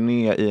på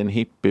turné i en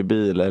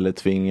hippiebil eller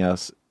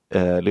tvingas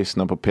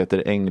lyssna på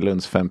Peter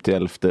Englunds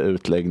 51:e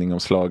utläggning om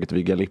slaget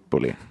vid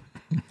Gallipoli.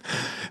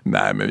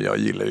 Nej, men jag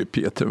gillar ju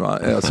Peter, va?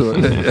 Alltså,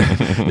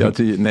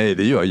 nej,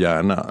 det gör jag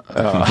gärna.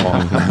 Ja.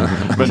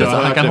 Men så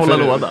han kan hålla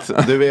låda.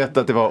 Du vet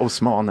att det var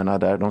osmanerna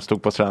där, de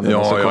stod på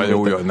stranden.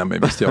 Nej,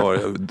 men visst, jag har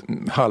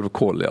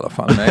halvkoll i alla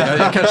fall. Nej,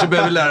 jag kanske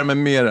behöver lära mig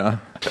mera.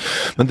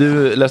 Men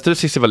du, läste du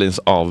Cissi Wallins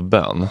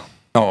avbön?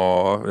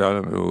 Ja.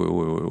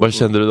 Vad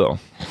kände du då?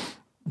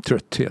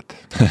 Trötthet.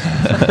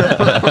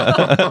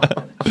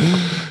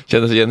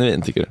 Kändes det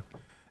genuint, tycker du?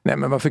 Nej,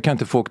 men varför kan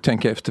inte folk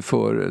tänka efter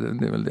för?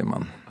 Det är väl det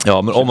man...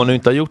 Ja, men om man nu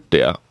inte har gjort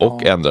det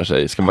och ändrar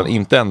sig, ska man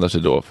inte ändra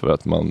sig då för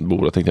att man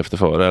borde ha tänkt efter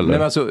före? Eller? Nej,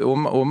 men alltså,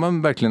 om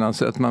man verkligen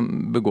anser att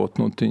man begått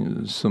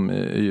någonting som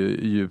är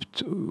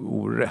djupt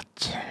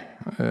orätt,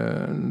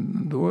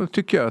 då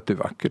tycker jag att det är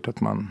vackert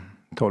att man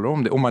talar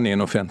om det. Om man är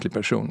en offentlig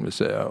person, vill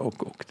säga,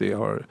 och det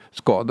har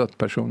skadat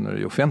personer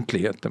i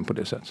offentligheten på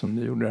det sätt som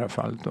det gjorde i det här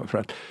fallet. Då, för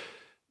att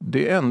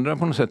det ändrar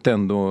på något sätt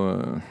ändå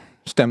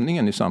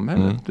stämningen i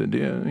samhället.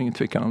 Det är ingen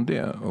tvekan om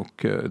det.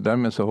 Och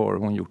därmed så har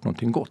hon gjort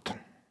någonting gott.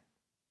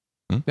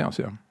 Det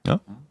anser jag.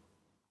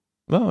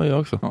 Ja, jag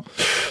också. Ja.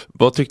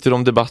 Vad tyckte du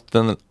om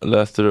debatten?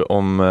 Läste du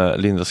om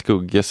Linda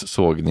Skugges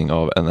sågning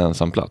av En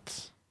ensam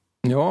plats?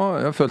 Ja,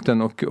 jag har följt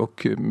den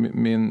och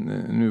min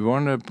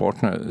nuvarande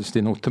partner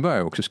Sten Otterberg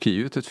har också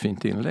skrivit ett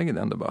fint inlägg i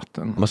den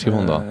debatten. Vad skrev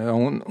hon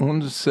då?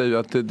 Hon säger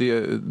att det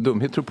är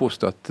dumhet att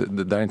påstå att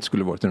det där inte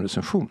skulle varit en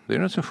recension. Det är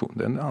en recension.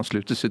 Den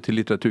ansluter sig till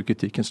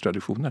litteraturkritikens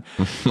traditioner.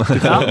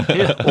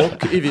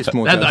 Och i viss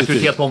mån... Det är en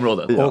aktivitet på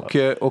området.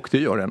 Och det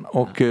gör den.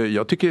 Och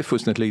jag tycker det är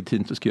fullständigt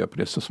legitimt att skriva på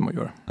det så som man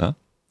gör. Ja.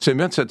 Sen vill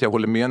jag inte säga att jag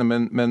håller med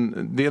henne,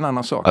 men det är en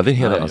annan sak. Ja, det är en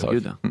helt annan sak.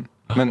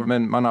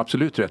 Men man har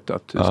absolut rätt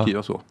att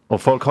skriva så.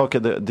 Och folk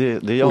hakade,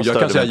 det och jag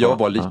kan säga att jag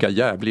var lika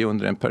jävlig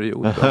under en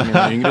period av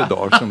mina yngre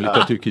dagar som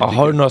litteraturkritiker.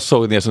 Har du några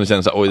sågningar som du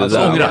känner så oj, det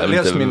där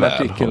läs min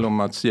artikel om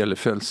Mats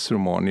Gellerfeldts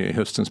roman i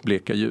Höstens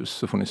bleka ljus,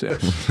 så får ni se.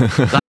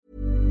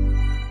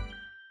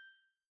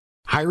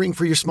 Hiring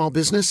for your small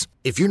business?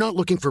 If you're not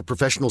looking for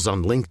professionals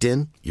on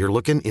LinkedIn, you're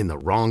looking in the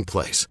wrong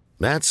place.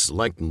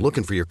 That's like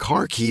looking for your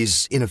car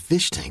keys in a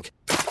fish tank.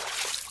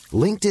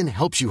 LinkedIn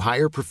helps you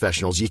hire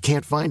professionals you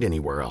can't find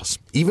anywhere else,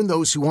 even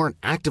those who aren't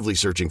actively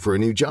searching for a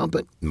new job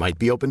but might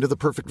be open to the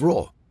perfect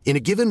role. In a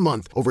given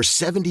month, over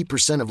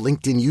 70% of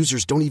LinkedIn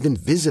users don't even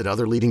visit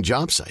other leading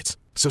job sites.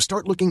 So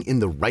start looking in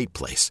the right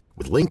place.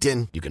 With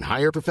LinkedIn, you can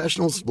hire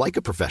professionals like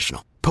a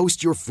professional.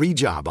 Post your free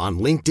job on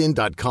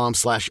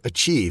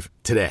linkedin.com/achieve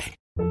today.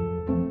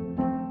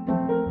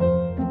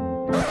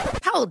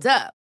 Hold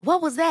up.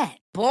 What was that?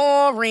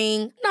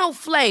 Boring. No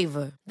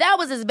flavor. That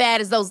was as bad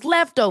as those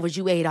leftovers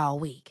you ate all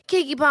week.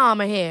 Keke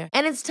Palmer here,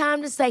 and it's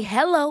time to say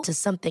hello to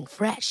something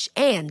fresh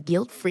and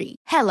guilt-free.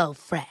 Hello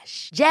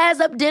Fresh. Jazz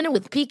up dinner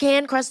with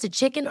pecan-crusted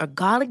chicken or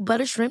garlic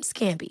butter shrimp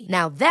scampi.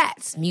 Now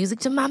that's music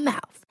to my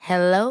mouth.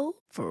 Hello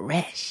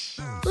Fresh.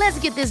 Let's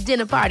get this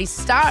dinner party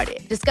started.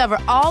 Discover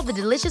all the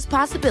delicious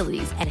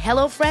possibilities at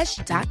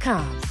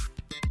hellofresh.com.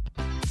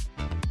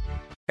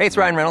 Hey, it's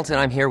Ryan Reynolds,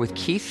 and I'm here with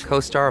Keith,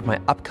 co-star of my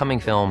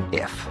upcoming film,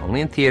 If,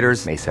 only in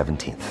theaters May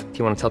 17th. Do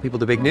you want to tell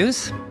people the big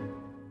news?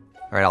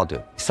 All right, I'll do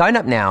it. Sign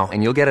up now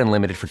and you'll get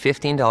unlimited for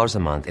 $15 a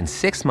month and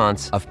 6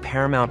 months of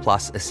Paramount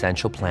Plus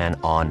Essential Plan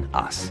on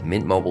us.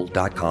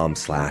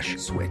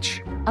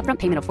 MintMobile.com/switch. Upfront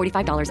payment of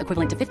 $45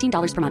 equivalent to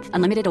 $15 per month.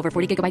 Unlimited over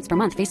 40 gigabytes per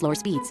month. Face lower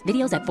speeds.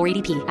 Videos at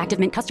 480p. Active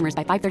Mint customers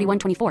by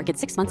 531.24 get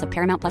 6 months of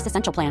Paramount Plus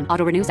Essential Plan.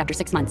 Auto renews after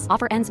 6 months.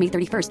 Offer ends May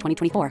 31st,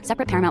 2024.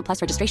 Separate Paramount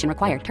Plus registration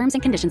required. Terms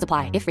and conditions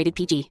apply if rated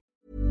PG.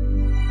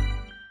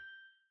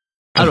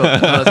 Alltså,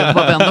 jag får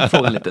bara vända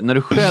frågan lite. När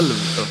du själv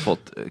har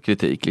fått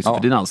kritik liksom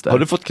för din anställning. Har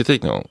du fått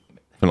kritik någon gång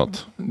för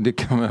något? Det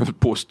kan man väl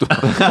påstå.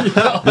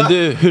 Men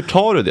du, hur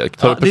tar du det?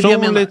 Tar du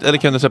personligt eller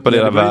kan du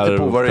separera värv? Det beror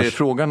lite på vad det är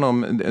frågan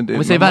om.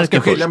 Man ska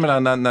skilja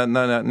mellan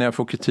när jag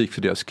får kritik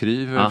för det jag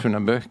skriver, för mina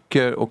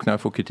böcker och när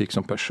jag får kritik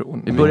som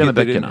person. Vi börjar med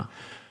böckerna.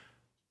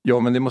 Ja,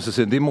 men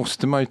det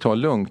måste man ju ta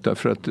lugnt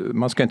därför att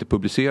man ska inte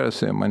publicera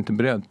sig om man inte är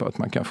beredd på att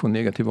man kan få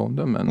negativa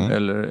omdömen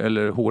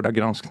eller hårda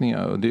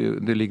granskningar, och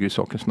det ligger i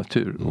sakens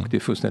natur och det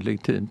är fullständigt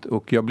legitimt,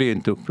 och jag blir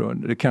inte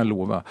upprörd, det kan jag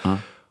lova.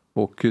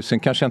 Och sen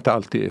kanske jag inte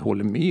alltid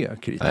håller med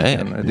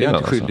kritiken. Det är jag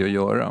inte skyldig att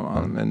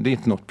göra, men det är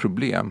inte något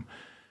problem.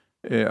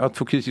 Att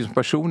få kritik som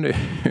person är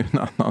en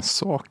annan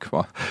sak,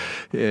 va?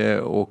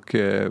 Och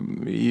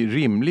i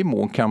rimlig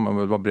mån kan man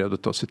väl vara beredd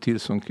att ta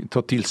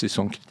till sig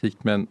sån kritik,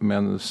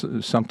 men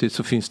samtidigt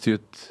så finns det ju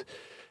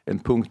en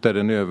punkt där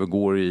den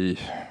övergår i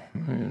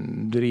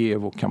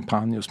drev och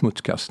kampanj och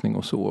smutskastning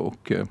och så,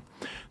 och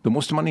då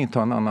måste man inte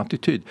ha en annan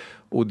attityd.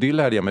 Och det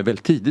lärde jag mig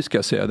väldigt tidigt, ska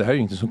jag säga. Det här är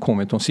inte som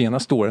kommit de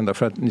senaste åren,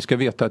 därför att ni ska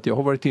veta att jag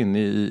har varit inne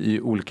i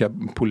olika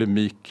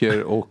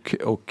polemiker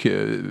och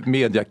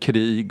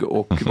mediakrig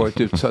och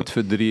varit utsatt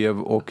för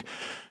drev och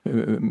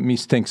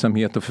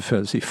misstänksamhet och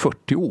förföljelse i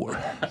 40 år.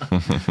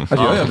 Alltså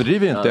jag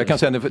överdriver inte. Jag kan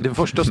säga att den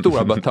första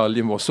stora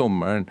bataljen var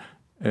sommaren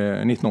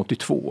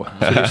 1982.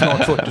 Så det är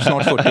snart 40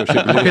 år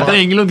sedan. Peter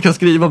Englund kan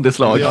skriva om det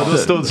slaget. Ja, då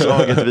stod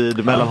slaget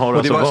vid mellan Horace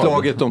och det var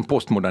slaget om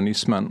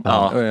postmodernismen.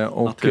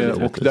 Och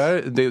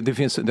där det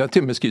finns, det har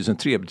till och med skrivits en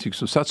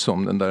trebetygsuppsats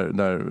om den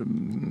där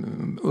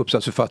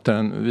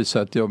uppsatsförfattaren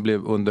visar att jag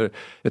blev under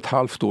ett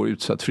halvt år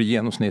utsatt för i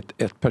genomsnitt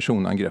ett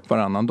personangrepp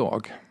varannan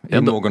dag.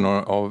 I någon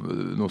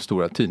av de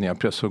stora tidningar,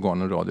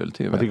 pressorganen, radio eller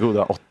tv. Det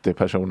goda 80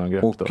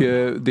 personangrepp. Och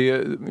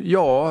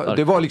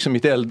det var liksom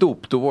mitt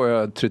elddop. Då var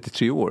jag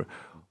 33 år.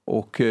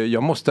 Och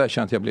jag måste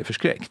erkänna att jag blev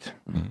förskräckt.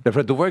 Därför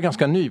att då var jag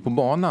ganska ny på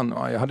banan.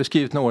 Jag hade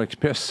skrivit några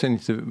Expressen,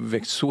 inte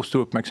väckt så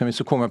stor uppmärksamhet.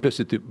 Så kom jag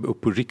plötsligt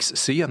upp på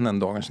riksscenen,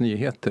 Dagens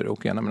Nyheter.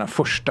 Och en av mina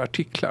första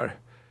artiklar,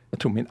 jag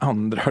tror min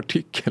andra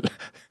artikel,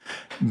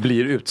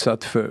 blir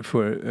utsatt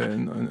för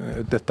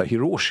detta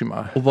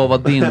Hiroshima. Och vad var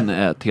din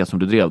tes som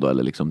du drev då?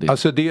 Eller liksom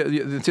Alltså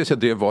det tes jag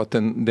drev var att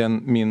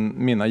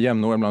mina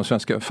jämnåriga bland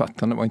svenska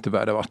författarna var inte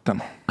värda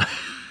vatten.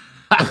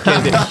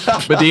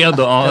 Men det är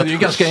ändå, det är ju en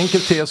ganska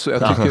enkel tes, och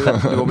jag tycker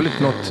det var väl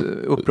inte något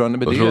upprörande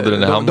med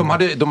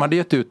det. De hade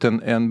gett ut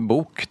en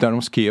bok där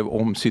de skrev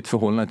om sitt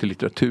förhållande till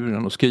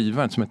litteraturen och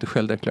skrivaren som heter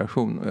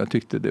Självdeklaration, och jag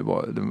tyckte det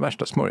var den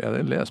värsta smörja jag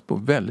hade läst på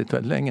väldigt,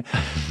 väldigt länge.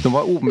 De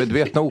var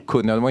omedvetna och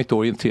okunniga, de var inte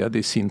orienterade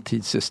i sin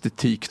tids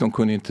estetik, de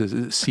kunde inte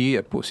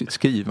se på sitt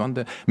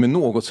skrivande med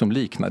något som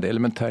liknade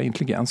elementär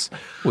intelligens,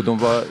 och de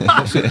var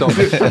dessutom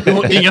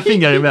inga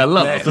fingrar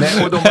emellan. Nej,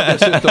 och de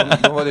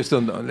var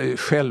dessutom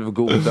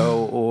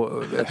självgoda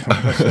och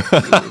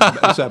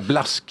så här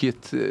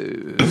blaskigt,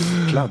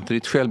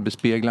 kladdrigt,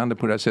 självbespeglande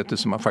på det här sättet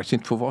som man faktiskt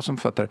inte får vara som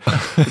författare.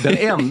 Den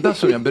enda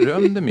som jag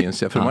berömde,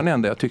 minns jag, för den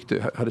enda jag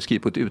tyckte hade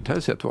skrivit på ett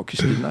uthärligt sätt var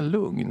Kristina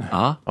Lugn.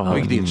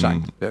 Vilket är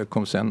intressant. Jag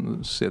kom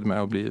sen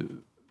med att bli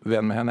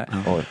vän med henne.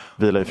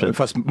 Vila i frid.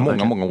 Fast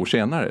många år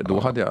senare. Då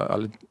hade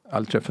jag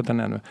aldrig träffat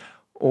henne ännu.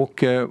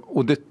 Och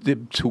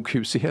det tog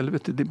hus i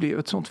helvete. Det blev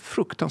ett sånt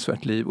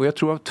fruktansvärt liv. Och jag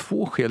tror av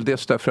två skäl.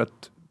 Dels därför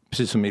att,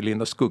 precis som i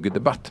Linda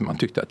Skugge-debatten, man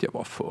tyckte att jag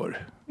var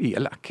för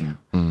elak.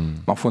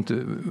 Man får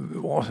inte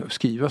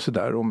skriva så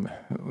där om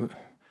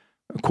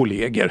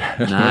kollegor.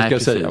 Nej, ska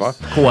säga, va?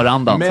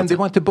 Kårandan, men det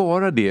var inte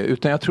bara det,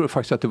 utan jag tror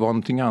faktiskt att det var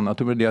någonting annat.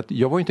 Det var det att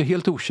jag var inte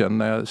helt okänd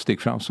när jag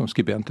steg fram som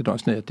skribent i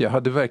Dagens Nyheter. Jag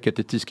hade verkat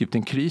i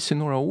tidskriften Kris i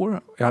några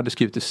år. Jag hade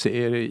skrivit en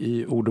serie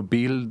i Ord och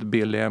Bild,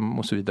 BLM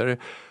och så vidare.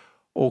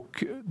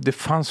 Och det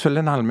fanns väl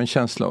en allmän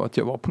känsla av att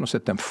jag var på något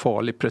sätt en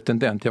farlig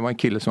pretendent. Jag var en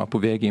kille som var på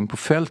väg in på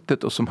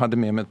fältet och som hade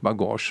med mig ett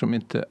bagage som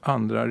inte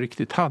andra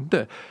riktigt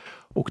hade.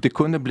 Och det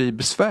kunde bli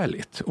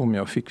besvärligt om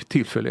jag fick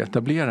tillfälle att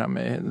etablera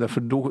mig.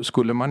 Därför då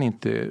skulle man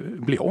inte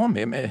bli av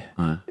med mig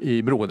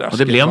i brådrasket. Och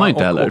det blev man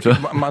inte heller.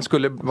 Och man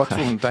skulle vara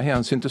tvungen att ta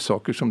hänsyn till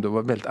saker som det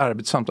var väldigt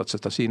arbetsamt att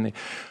sätta sig in i.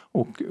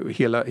 Och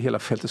hela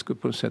fältet skulle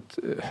på något sätt,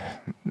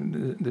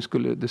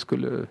 det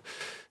skulle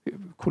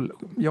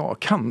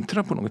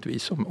kantra på något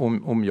vis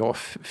om jag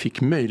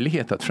fick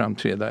möjlighet att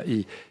framträda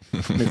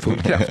med full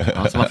kraft.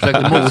 Alltså man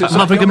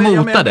försökte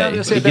mota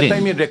dig. Detta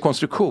är min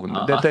rekonstruktion.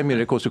 Detta är min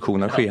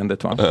rekonstruktion av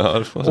skeendet.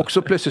 Och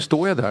så plötsligt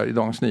står jag där i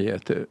Dagens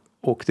Nyheter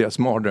och deras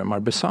mardrömmar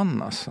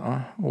besannas.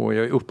 Och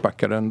jag är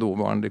uppbackad den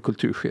dåvarande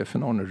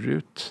kulturchefen Arne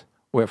Rut.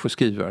 Och jag får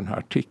skriva den här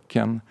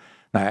artikeln.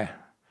 Nej,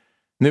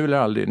 nu eller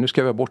aldrig. Nu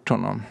ska vi ha bort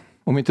honom.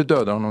 Om vi inte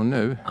dödar honom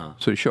nu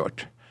så är det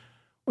kört.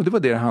 Och det var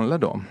det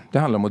handlade om. Det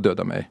handlar om att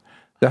döda mig.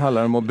 Det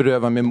handlar om att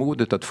beröva mig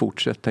modet att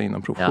fortsätta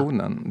inom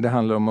professionen. Det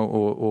handlar om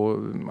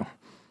att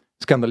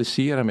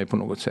skandalisera mig på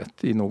något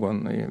sätt.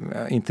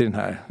 Inte i den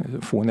här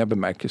fåniga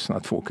bemärkelsen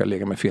att folk har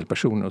legat med fel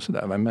personer och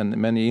sådär.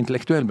 Men i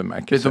intellektuell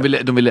bemärkelse.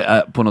 De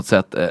ville på något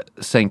sätt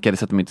sänka det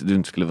så att du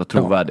inte skulle vara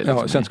trovärdig.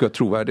 Ja, sen ska jag vara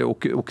trovärdig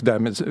och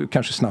därmed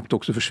kanske snabbt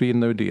också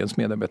försvinna ur DNs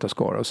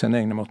medarbetarskara. Och sen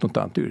ägna mig åt något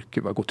annat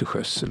yrke. Gå till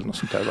sjöss eller något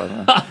sånt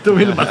där. Då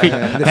ville man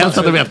helst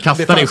att de vet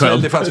kasta dig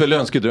själv. Det fanns väl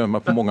önskedrömmar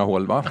på många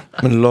håll, va?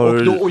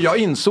 Och jag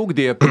insåg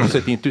det på något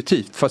sätt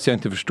intuitivt. Fast jag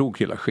inte förstod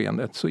hela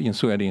skeendet. Så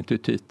insåg jag det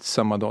intuitivt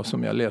samma dag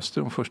som jag läste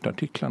de första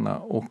artiklarna.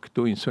 Och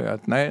då insåg jag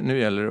att nej, nu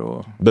gäller det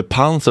att...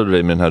 Bepansade du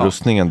dig med den här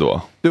rustningen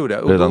då? Det gjorde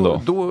jag. Redan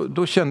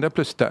då kände jag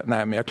plötsligt där,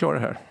 nej men jag klarar det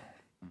här.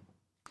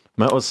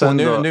 Men och sen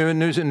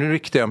nu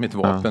riktar jag mitt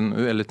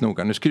vapen väldigt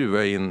noga. Nu skruvar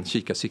jag in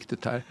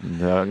kikarsiktet här.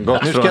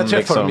 Nu ska jag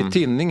träffa dem i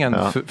tinningen.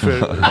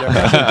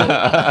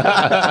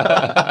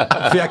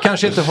 För jag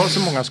kanske inte har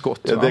så många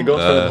skott. Det är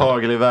gått från ett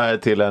hagelgevär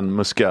till en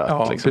muskat.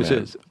 Ja, liksom.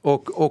 precis.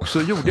 Och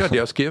så gjorde jag det.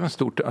 Jag skrev en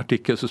stor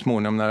artikel så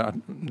småningom när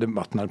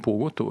debatten hade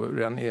pågått då.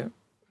 Redan i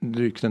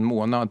drygt en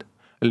månad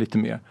eller lite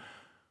mer.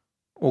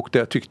 Och där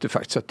jag tyckte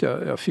faktiskt att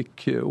jag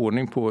fick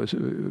ordning på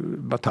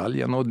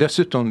bataljen. Och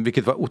dessutom,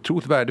 vilket var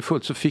otroligt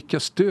värdefullt, så fick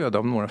jag stöd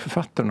av några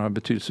författare, några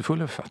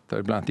betydelsefulla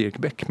författare. Bland annat Erik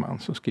Bäckman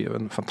som skrev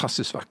en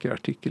fantastiskt vacker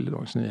artikel i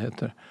Dagens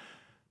Nyheter.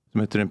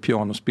 Som heter Den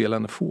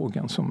pianospelande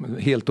fågeln, som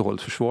helt och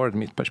hållet försvarade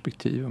mitt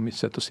perspektiv och mitt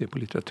sätt att se på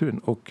litteraturen.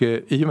 Och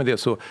i och med det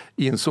så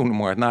insåg nog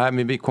många att nej,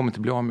 men vi kommer inte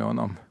bli av med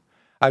honom.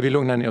 Nej, vi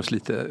lugnar ner oss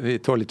lite, vi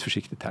tar lite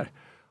försiktigt här.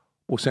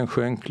 Och sen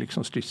sjönk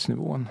liksom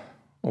stridsnivån.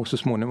 Och så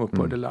småningom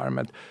upphörde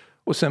larmet.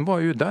 Och sen var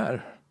jag ju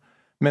där.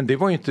 Men det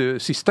var ju inte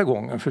sista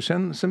gången.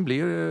 För sen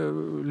blev det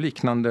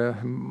liknande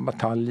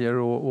bataljer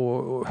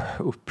och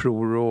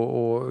uppror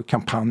och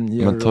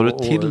kampanjer. Men tar du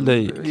till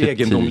dig kritik?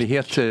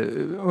 Egendomligheter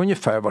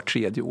ungefär var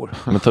 3:e år.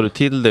 Men tar du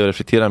till dig och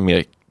reflekterar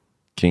mer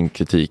kring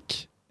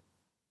kritik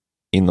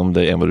inom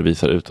dig än vad du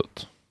visar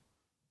utåt?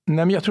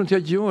 Nej, men jag tror inte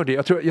jag gör det.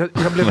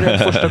 Jag blev rädd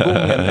första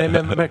gången. Nej,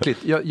 men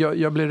verkligen.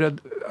 Jag blev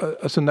rädd.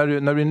 Alltså när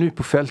du är ny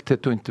på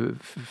fältet och inte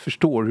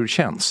förstår hur det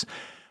känns.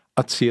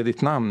 Att se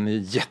ditt namn i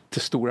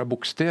jättestora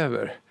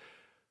bokstäver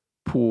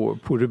på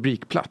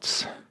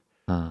rubrikplats.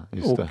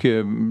 Och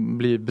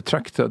bli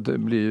betraktad,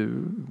 bli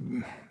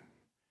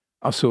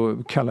alltså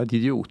kallad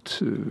idiot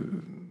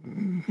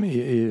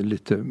är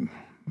lite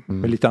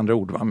med lite andra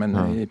ord, va?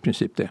 Men i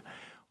princip det.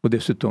 Och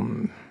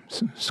dessutom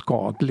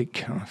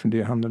skadlig, för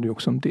det handlade ju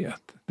också om det,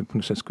 att det på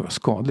något sätt ska vara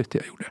skadligt det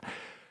jag gjorde.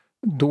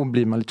 Då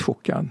blir man lite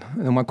chockad.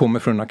 Om man kommer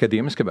från den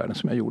akademiska världen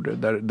som jag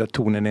gjorde, där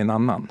tonen är en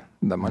annan.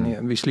 Där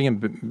man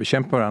visserligen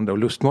bekämpar varandra och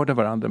lustmördar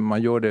varandra, men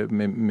man gör det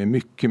med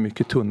mycket,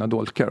 mycket tunna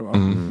dolkar. Va?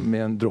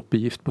 Med en droppe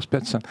gift på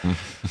spetsen.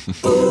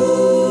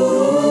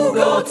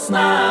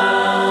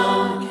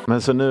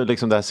 Men så nu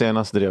liksom det här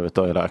senaste drevet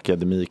då, hela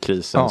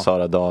akademikrisen,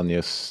 Sara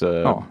Danius,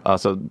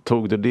 alltså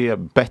tog du det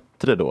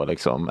bättre då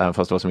liksom, även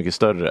fast det var så mycket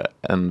större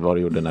än vad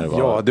du gjorde när det var?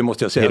 Ja, det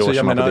måste jag säga. Alltså,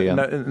 jag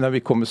menar, när vi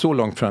kommer så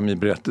långt fram i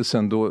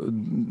berättelsen,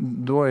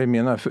 då jag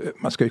menar,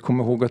 man ska ju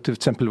komma ihåg att det till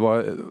exempel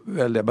var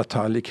väldiga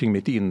bataljer kring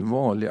mitt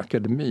inval i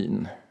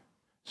akademin,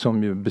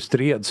 som ju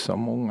bestreds av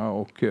många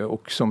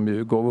och som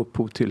ju gav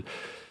upphov till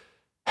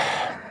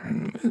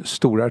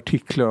stora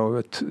artiklar av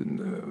ett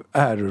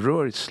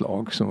ärrörigt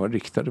slag som var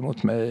riktade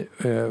mot mig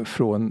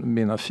från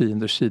mina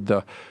fienders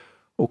sida.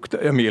 Och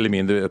jag mer eller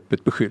mindre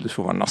öppet beskylldes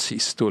för att vara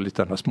nazist och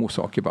lite andra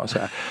småsaker bara så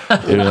här.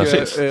 Är du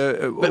nazist?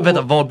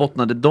 Vänta, var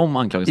bottnade de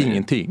anklagelserna?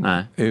 Ingenting.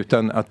 Nej.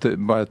 Utan att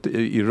bara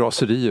i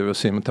raseri över att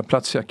se mig ta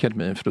plats i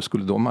akademin, för då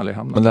skulle de aldrig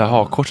hamna. Men det här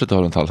hakkorset har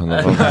du inte alls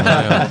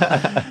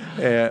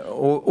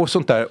och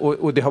sånt där.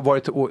 Och det har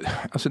varit,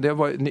 alltså det har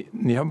varit,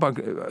 ni har bara,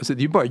 alltså det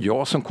är ju bara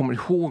jag som kommer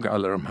ihåg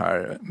alla de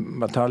här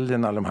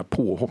bataljerna, alla de här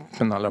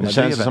påhoppen, alla de här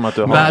dreven. Som att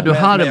du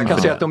har... Men jag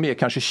kan säga att de är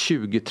kanske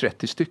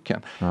 20-30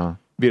 stycken. Ja.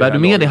 Bär du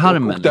med i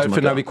harmen? Och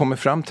därför när vi kommer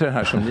fram till det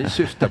här som ni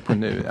syftar på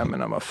nu, jag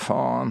menar, vad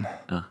fan.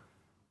 Ja.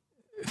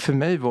 För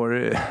mig var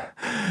det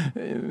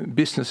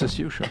business as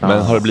usual.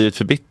 Men har du blivit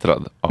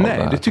förbittrad av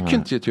Nej, det tycker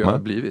inte jag har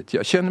blivit.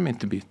 Jag känner mig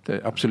inte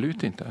bitter,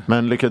 absolut inte.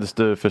 Men lyckades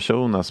du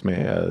försonas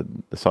med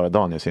Sara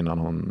Danius innan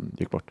hon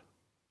gick bort?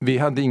 vi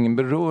hade ingen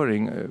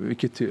beröring,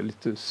 vilket är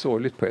lite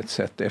sorgligt på ett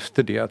sätt,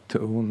 efter det att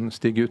hon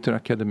steg ut ur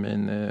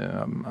akademin i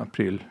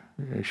april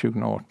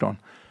 2018.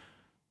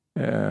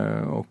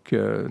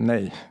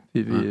 Nej.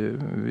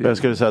 Jag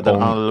skulle säga att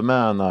den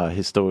allmänna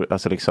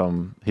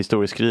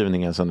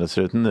historieskrivningen som det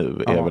ser ut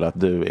nu är väl att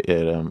du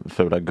är den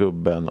fula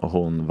gubben och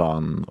hon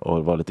vann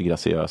och var lite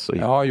graciös.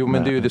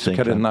 Men det är ju det så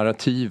kallade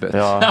narrativet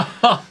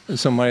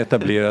som har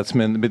etablerats.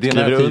 Men det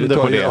narrativet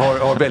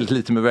har väldigt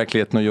lite med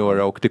verkligheten att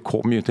göra, och det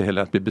kommer ju inte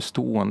heller att bli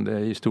bestående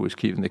i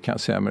historieskrivning. Det kan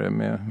jag säga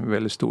med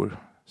väldigt stor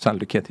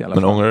sannolikhet i alla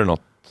fall. Men ångrar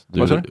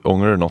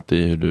du något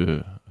i hur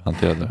du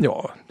hanterade?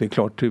 Ja, det är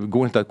klart. Det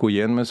går inte att gå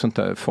igenom ett sånt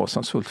där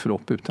fasansfullt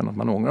förlopp utan att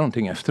man ångrar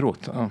någonting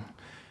efteråt. Ja.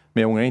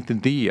 Men jag ångrar inte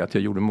det att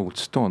jag gjorde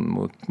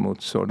motstånd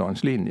mot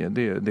Sördahls linje.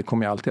 Det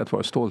kommer jag alltid att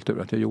vara stolt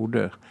över att jag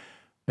gjorde.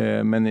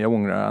 Men jag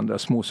ångrar andra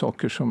små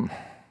saker, som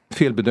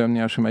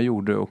felbedömningar som jag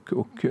gjorde,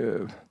 och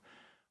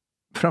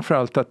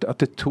framförallt att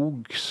det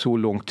tog så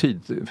lång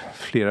tid,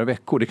 flera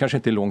veckor. Det kanske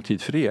inte är lång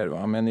tid för er,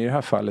 va? Men i det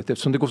här fallet,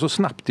 eftersom det går så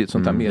snabbt i ett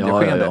sånt här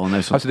medieskede.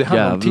 Alltså det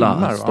handlar om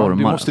timmar. Du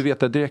måste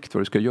veta direkt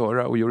vad du ska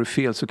göra, och gör du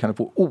fel så kan det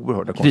få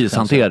oerhörda konsekvenser.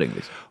 Krishantering.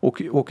 Liksom.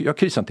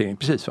 Krishantering,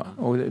 precis. Va?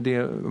 Och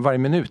varje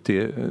minut det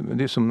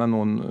är som när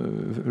någon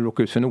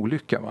råkar ut för en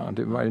olycka. Va?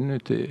 Varje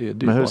minut är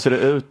dyrbart. Men hur ser det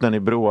ut när ni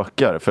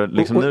bråkar? För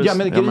liksom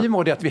grejen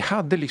var det att vi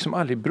hade liksom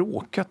aldrig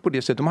bråkat på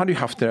det sättet. De hade ju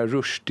haft det där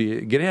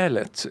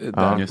Rushdie-grälet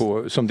där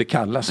på, som det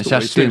kallas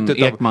då. I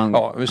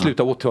slutet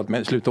av 80-talet,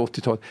 men slutet av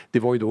 80-talet, det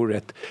var ju då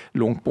rätt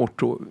långt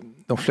bort, och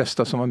de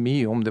flesta som var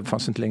med om det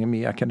fanns inte längre med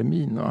i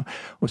akademin,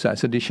 och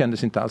så det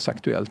kändes inte alls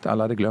aktuellt,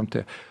 alla hade glömt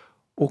det.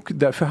 Och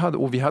därför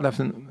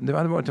det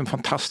hade varit en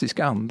fantastisk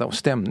anda och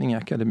stämning i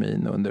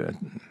akademin under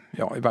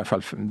i varje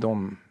fall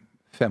de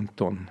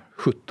 15,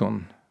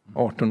 17,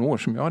 18 år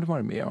som jag hade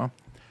varit med. Va?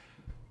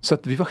 Så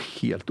att vi var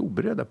helt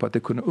oberedda på att det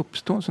kunde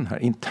uppstå en sån här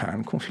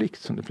intern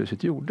konflikt som det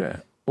plötsligt gjorde.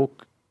 Och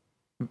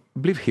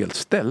blev helt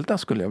ställda,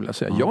 skulle jag vilja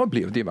säga. Jag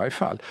blev det i varje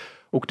fall.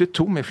 Och det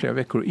tog mig flera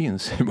veckor att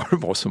inse vad det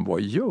var som var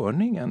i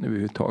görningen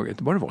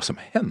överhuvudtaget. Vad det var som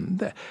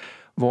hände.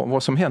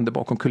 Vad som hände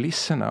bakom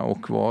kulisserna,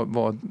 och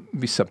vad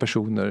vissa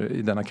personer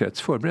i denna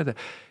krets förberedde.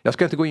 Jag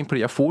ska inte gå in på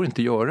det, jag får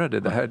inte göra det.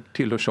 Det här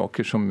tillhör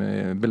saker som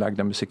är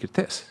belagda med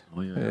sekretess.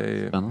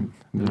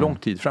 Lång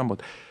tid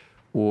framåt.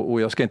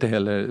 Och jag ska inte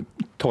heller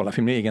tala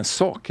för min egen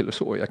sak eller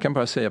så. Jag kan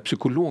bara säga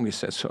psykologiskt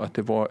sett så att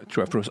det var,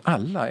 tror jag, för oss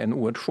alla en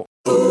oerhörd chock.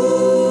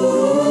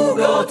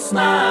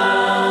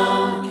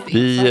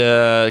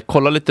 Vi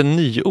kollar lite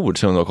nyord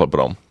som du har koll på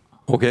dem.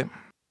 Okej.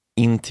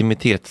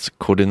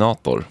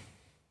 Intimitetskoordinator.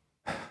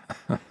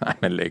 Nej,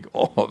 men lägg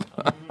av.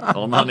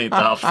 Sån har ni inte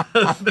haft.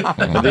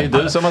 Det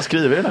är du som har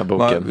skrivit den här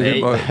boken.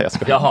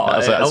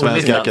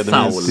 Svenska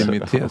Akademins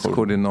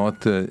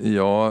intimitetskoordinator.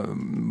 Ja,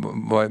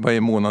 vad är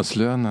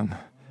månadslönen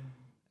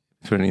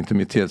för en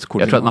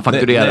intimitetskoordinator? Jag tror att man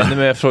fakturerar. Nej,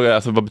 men jag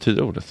frågar, vad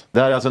betyder ordet? Det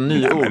här är alltså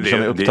nyord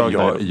som är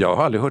upptagna. Jag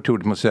har aldrig hört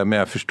ordet, måste säga, men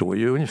jag förstår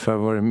ju ungefär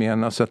vad det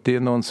menas. Att det är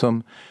någon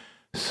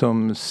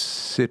som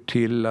ser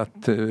till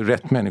att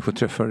rätt människor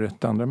träffar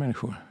rätt andra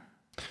människor.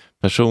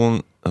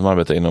 Person som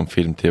arbetar inom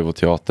film, tv och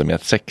teater med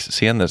att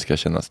sexscener ska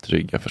kännas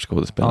trygga för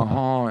skådespelarna.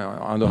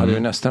 Jaha, då hade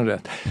jag nästan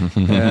rätt.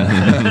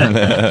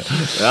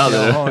 Jag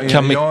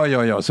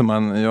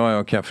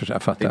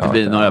fattar. Inte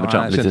blir några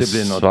övertramp. Lite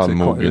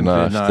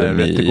svallmogna efter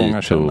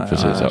MeToo.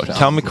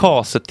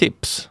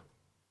 Kamikaze-tips.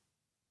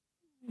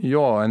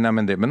 Ja,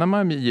 men det är när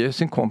man ger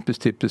sin kompis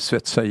tips,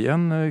 svetsa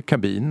igen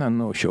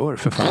kabinen och kör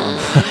för fan.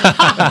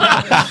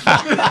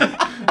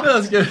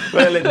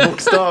 Väldigt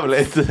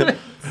bokstavligt.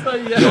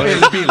 Jag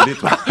är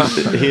bildigt.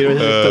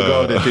 Hirohito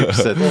gav det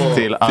tipset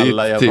till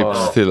alla.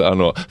 Tips till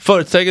Arno.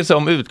 Förutsägelse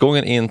om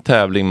utgången i en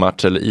tävling,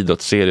 match eller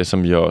idrottsserie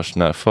som görs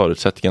när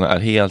förutsättningarna är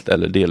helt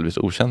eller delvis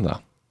okända.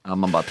 Ja,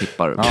 man bara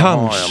tippar.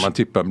 Kanske. Man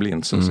tippar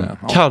blind så att säga.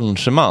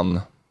 Kanske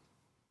man.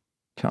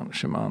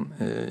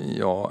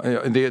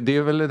 Det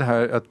är väl det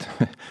här att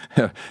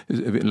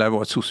det lär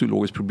vara ett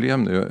sociologiskt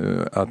problem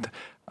nu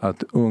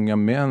att unga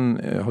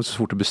män har så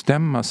svårt att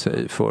bestämma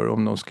sig för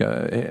om de ska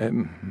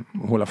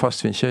hålla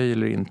fast vid en tjej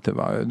eller inte.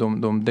 Va?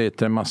 De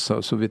dejtar en massa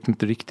och så vet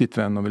inte riktigt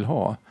vem de vill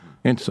ha. Är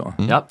det inte så?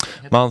 Ja.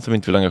 Man som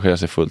inte vill engagera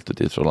sig fullt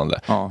ut i ett förhållande.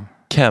 Ja.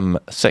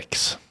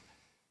 Chemsex.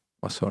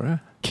 Vad sa du?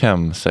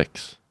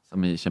 Chemsex.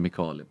 Som i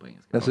kemikalier på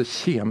engelska. Alltså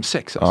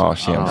kemsex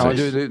alltså? Ja,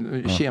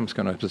 kemsex. Kem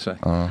ska nog säga.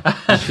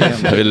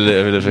 Jag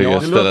ville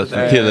försöka ställa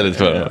till det lite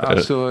för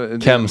alltså,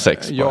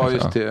 chemsex. Ja,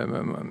 just det.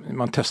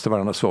 Man testar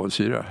varandras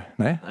svavelsyra.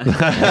 Nej?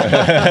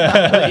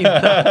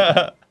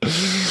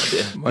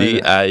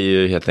 Det är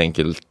ju helt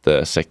enkelt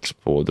sex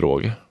på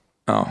droger.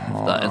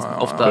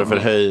 Ofta för att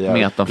förhöja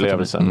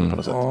metaupplevelsen på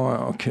något sätt.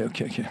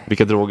 Okej.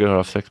 Vilka droger har du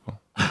haft sex på?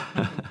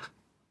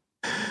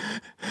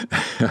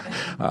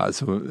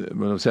 Alltså,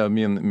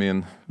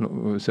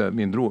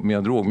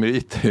 mina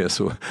drogmeriter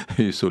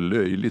är ju så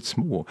löjligt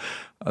små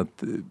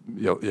att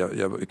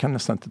jag kan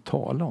nästan inte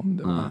tala om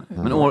det.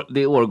 Men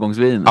det är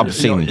årgångsvin.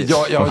 Absint.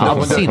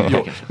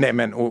 Nej,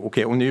 men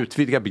okej, och nu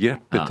utvidgar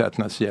begreppet till att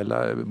nästan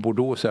gälla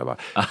Bordeaux.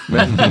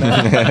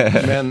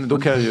 Men då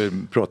kan jag ju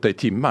prata i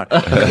timmar.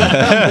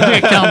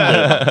 Det kan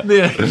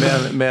du.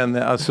 Men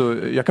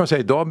alltså, jag kan säga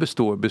idag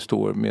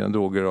består mina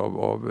droger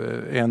av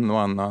en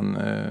och annan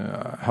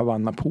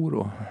Havana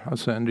Puro.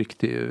 Alltså en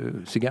riktig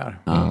cigarr.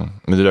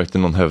 Men du rökte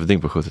någon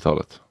hövding på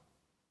 70-talet?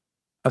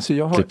 Alltså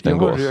jag har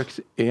rökt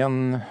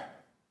en,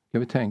 jag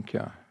vill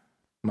tänka,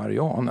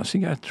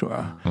 Mariana-cigarett tror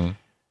jag.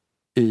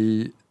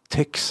 I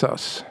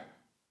Texas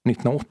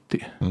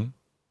 1980.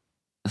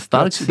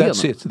 Stark scen.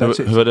 That's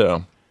it. Hur var det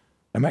då?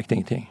 Jag märkte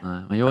ingenting.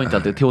 Nej, men jag är inte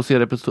alltid.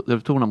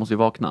 THC-receptorerna måste ju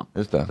vakna.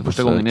 Just det.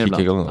 Första gången är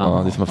det ibland.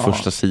 Ja, det är som att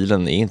första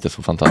silen är inte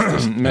så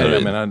fantastisk. Men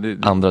jag menar,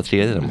 andra,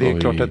 tredje. Det är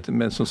klart att,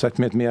 men som sagt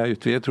med ett mer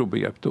utvecklat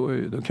trobbegrepp då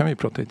kan vi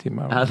prata i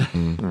timmar.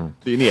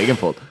 Det är en egen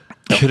podd.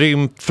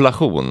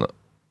 Krympflation.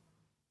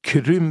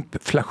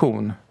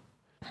 Krympflation.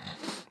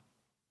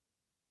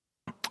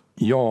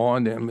 Ja,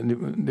 det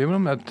är väl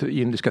de här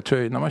indiska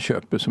tröjorna man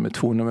köper som är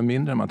 2 nummer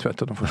mindre än man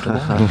tvättar de första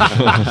gången.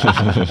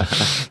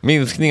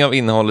 Minskning av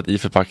innehållet i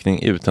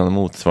förpackning utan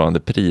motsvarande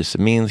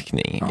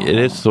prisminskning. Är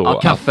det så? Ja,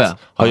 kaffe.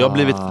 Har jag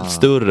blivit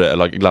större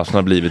eller glassen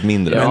har blivit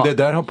mindre? Men det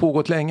där har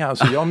pågått länge.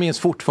 Alltså, jag minns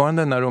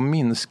fortfarande när de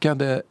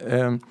minskade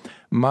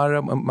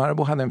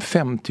Marabou hade en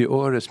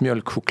 50-öres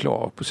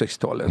mjölkchoklad på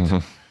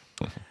 60-talet.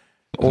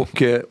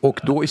 Och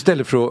då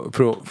istället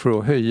för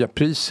att höja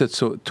priset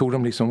så tog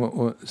de liksom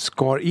och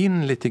skar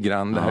in lite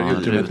grann det här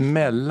utrymmet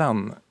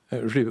mellan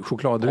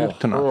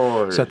chokladrutorna.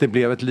 Så att det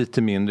blev ett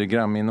lite mindre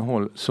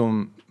graminnehåll.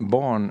 Som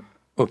barn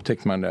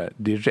upptäckte man det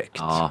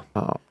direkt.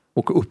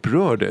 Och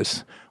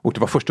upprördes. Och det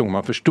var första gången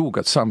man förstod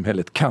att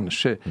samhället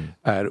kanske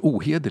är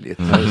ohederligt.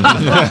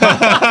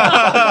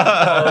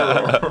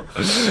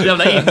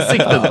 Jävla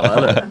insikten då,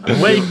 eller?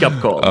 Wake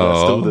up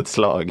call. Stod ett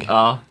slag.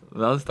 Ja,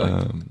 väldigt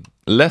starkt.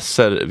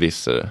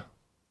 Lesservisser.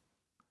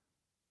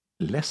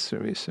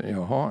 Lesservisser,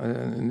 jaha.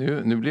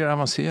 Nu blir det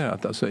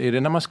avancerat. Alltså, är det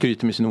när man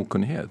skryter med sin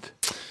okunnighet?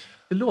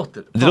 Det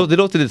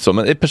låter lite så,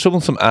 men en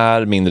person som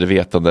är mindre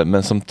vetande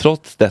men som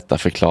trots detta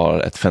förklarar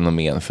ett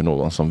fenomen för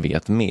någon som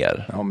vet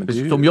mer. Ja,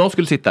 men om jag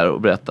skulle sitta här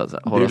och berätta så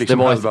här, det är liksom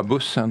halva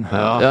bussen.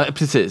 Ja,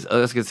 precis.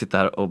 Jag skulle sitta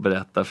här och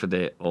berätta för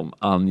dig om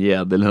Ann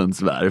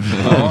Jäderlunds värv.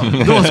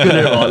 Då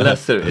skulle det vara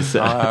lesservisser.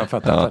 Ja, jag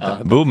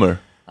fattar. Boomer.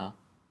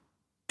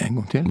 En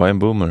gång till. Vad är en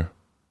boomer?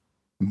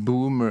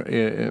 Boomer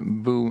är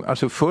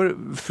alltså för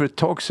ett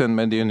tag sedan,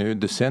 men det är nu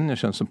decennier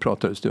sedan, så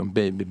pratades det om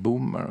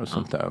babyboomer och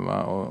sånt där,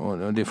 va?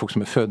 Och det är folk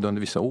som är födda under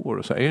vissa år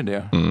och så är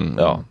det.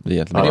 Ja, det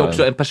är men det är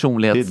också en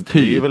personlighetstyp.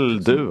 Det är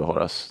väl du,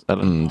 Horace?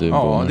 Eller? Du,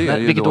 ja, det är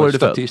ju vilket då, år är du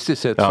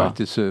statistiskt sett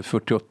faktiskt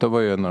 48 var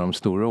ju en av de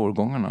stora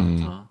årgångarna.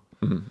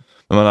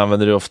 Men man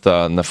använder det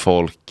ofta när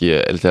folk,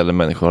 lite äldre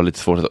människor, har lite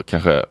svårt att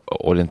kanske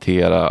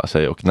orientera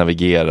sig och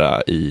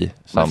navigera i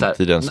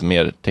samtidens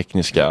mer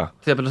tekniska.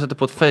 Till exempel de sätter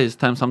på ett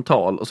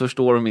FaceTime-samtal och så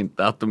förstår de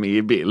inte att de är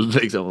i bild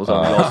liksom, och så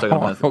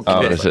glasögon.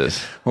 Ja,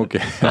 precis.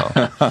 Okej.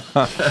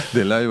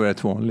 Det lär ju vara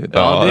rätt vanligt.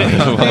 Ja,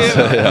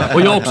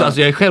 och jag också,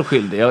 alltså jag är själv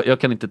skyldig. Jag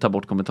kan inte ta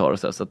bort kommentarer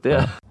så att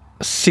det.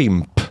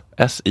 SIMP.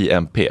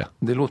 S-I-M-P.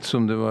 Det låter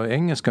som det var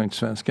engelska och inte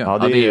svenska. Ja,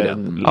 det är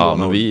det. Ja,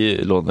 men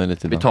vi lånar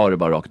lite. Vi tar det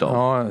bara rakt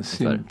av. Ja,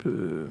 simp. Var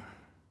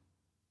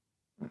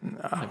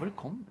det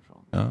kommer ifrån?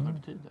 Vad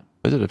betyder?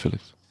 Vad betyder det,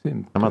 Felix?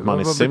 Att man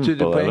är simple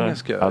på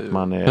engelska? Att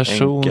man är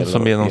person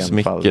som genom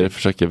smicker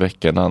försöker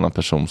väcka en annan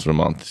persons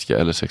romantiska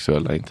eller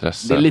sexuella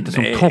intresse. Det är lite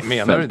som toffel.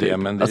 Menar du det?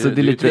 Men det, alltså,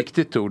 det är lite... ett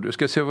viktigt ord. Du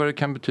ska se vad det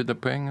kan betyda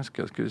på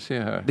engelska. Ska vi se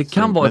här. Det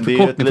kan vara en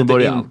förkortning från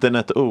början. Det är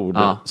ett internetord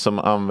som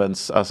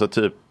används, alltså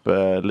typ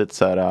lite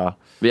så här.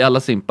 Vi alla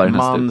simpar i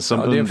man som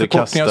det är en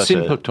förkortning av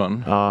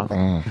simpleton. Ja.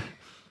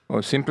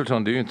 Och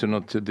simpleton, det är ju inte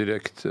något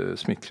direkt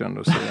smickrande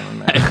att säga.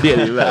 Nej, det är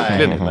det ju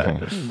verkligen inte.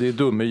 Det är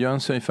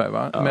dummerjöns ungefär,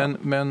 va? Ja.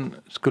 Men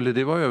skulle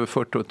det vara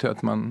överfört då till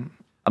att man...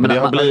 Ja, men det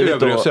har blivit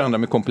överöser andra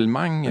med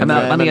komplimanger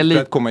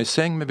för att komma i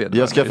säng med vederbörande.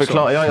 Jag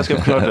ska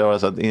förklara det.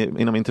 Alltså att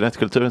inom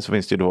internetkulturen så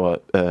finns det ju då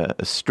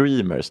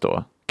streamers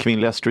då.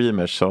 Kvinnliga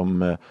streamers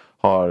som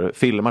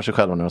filmar sig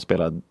själva när de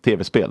spelar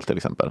tv-spel till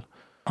exempel.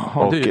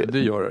 Aha,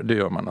 det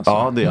gör man alltså.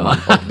 Ja, det gör man.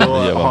 Och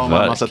då har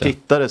man en massa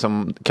tittare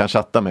som kan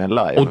chatta med en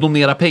live. Och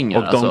donera pengar.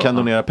 Och de kan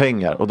donera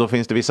pengar. Och då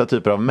finns det vissa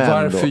typer av män.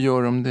 Varför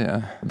gör de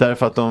det?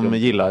 Därför att de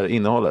gillar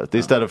innehållet.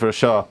 Istället för att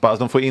köpa.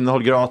 Alltså de får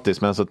innehåll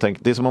gratis. Men så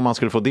det är som om man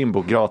skulle få din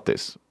bok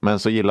gratis. Men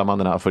så gillar man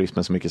den här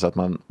aforismen så mycket så att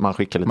man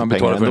skickar lite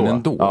pengar ändå.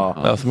 ändå.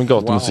 Ja, som en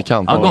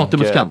gatumusikant. Ja,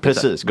 gatumusikant.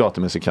 Precis,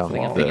 gatumusikant.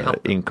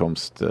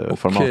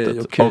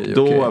 Inkomstformatet. Och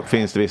då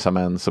finns det vissa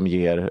män som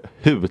ger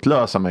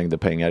hutlösa mängder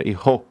pengar i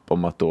hopp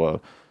om att då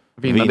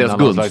vinna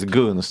någon slags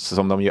gunst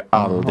som de ju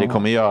aldrig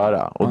kommer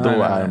göra. Och då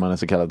är man en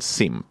så kallad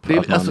simp.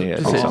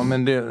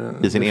 Men det,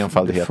 i sin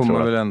enfaldighet får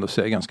man väl ändå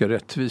säga ganska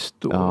rättvist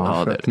då.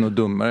 För att något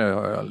dummare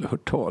har jag aldrig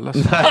hört talas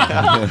om.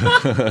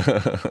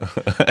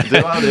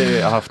 Du har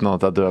aldrig haft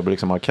något att du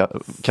liksom har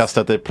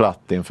kastat dig platt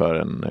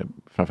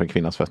framför en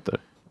kvinnas fötter?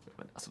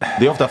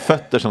 Det är ofta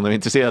fötter som de är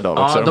intresserade av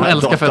också. Ja, de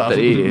älskar fötter.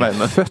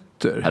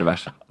 fötter. Är det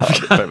värsta?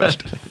 Det är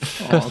värst.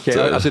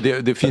 Okay. Alltså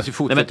det finns ju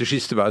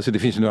fotfetischister, va? Alltså det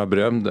finns ju några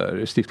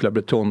berömda. Stifla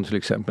Breton till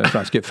exempel, den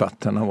franska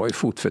författaren, han var ju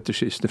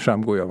fotfetischist. Det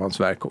framgår ju av hans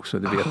verk också,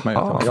 det vet man ju.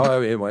 Ja,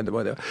 det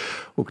var det.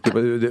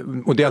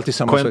 Och det är alltid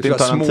samma sak.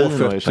 Små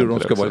fötter, de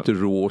ska vara lite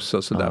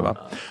rosa sådär, va.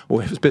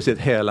 Och speciellt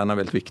hälarna är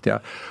väldigt viktiga.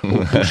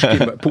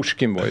 Och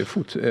Pushkin var ju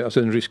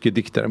alltså den ryske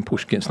diktaren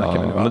Pushkin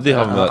snackar vi nu. Men det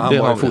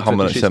har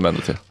man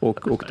känner till.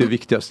 Och det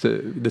viktigaste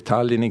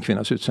detaljen i en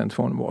kvinnas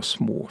utseendeförmån var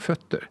små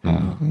fötter.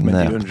 Men det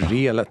är ju en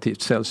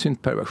relativt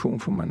sällsynt perversion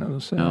får man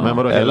nog säga. Ja. Men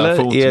vadå,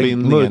 eller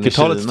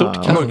mörkertalet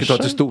stort?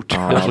 Mörkertalet är stort.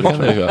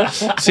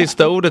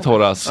 Sista ordet,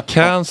 Horace.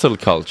 Cancel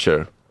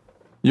culture.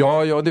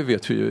 Ja, det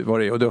vet vi ju vad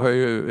det är. Och det har jag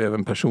ju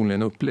även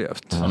personligen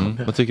upplevt.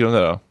 Vad tycker du om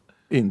det då?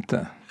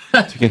 Inte.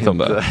 Tycker inte om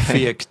det?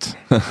 Fegt.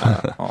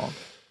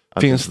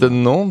 Finns det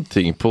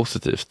någonting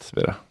positivt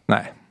med det?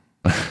 Nej.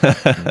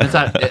 Men så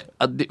här,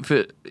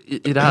 för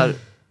i det här,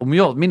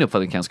 min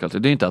uppfattning kan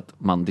det är inte att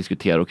man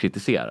diskuterar och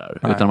kritiserar,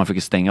 utan man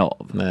försöker stänga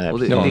av. Nej, och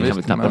det kan vi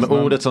knappt. Men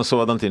ordet som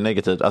sådant är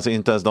negativt. Alltså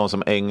inte ens de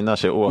som ägnar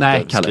sig åt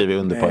det skriver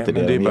under på att det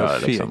är det de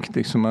gör.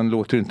 Liksom, man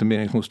låter inte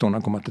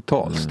meningsmotståndaren komma till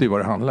tals. Det är vad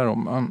det handlar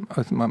om.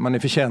 Man är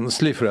för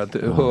känslig för att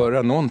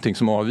höra någonting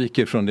som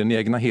avviker från den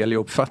egna heliga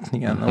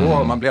uppfattningen.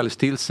 Man blir alldeles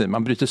till sig.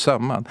 Man bryter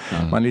samman.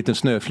 Man är en liten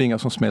snöflinga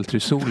som smälter i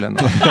solen.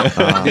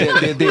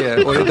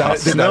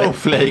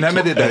 Snowflake. Nej,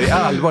 men det där är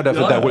allvar.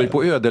 Därför där håller på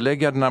att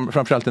ödelägga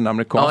framförallt den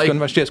amerikanska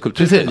universitetskulturen.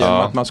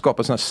 Att man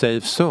skapar sådana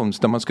safe zones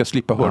där man ska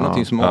slippa höra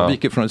någonting som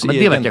avviker från ens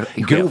egen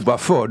grova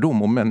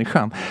fördom om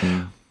människan.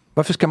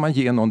 Varför ska man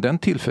ge någon den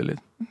tillfället?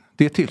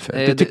 Det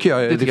tycker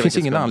jag, det finns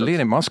ingen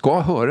anledning. Man ska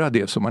höra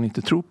det som man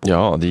inte tror på.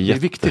 Ja, det är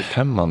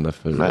jättehämmande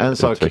för en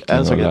sak jag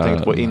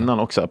tänkte på innan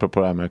också, apropå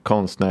det här med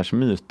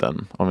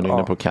konstnärsmyten, om vi är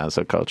inne på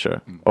cancel culture.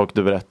 Och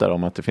du berättar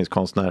om att det finns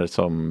konstnärer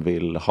som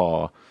vill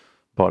ha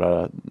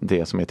bara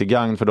det som är till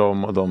gagn för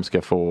dem, och de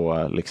ska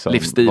få liksom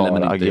livsstilen,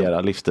 bara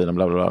agera, livsstilen,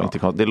 bla bla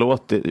bla. Det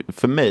låter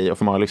för mig och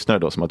för många lyssnare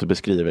då som att du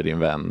beskriver din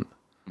vän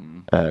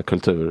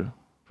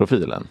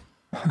kulturprofilen.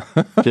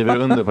 Skriver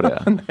du under på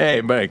det?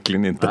 Nej,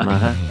 verkligen inte.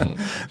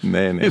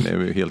 Nej, det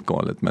är helt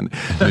galet. Men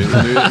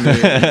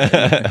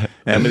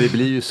men det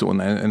blir ju så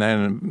när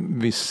en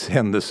viss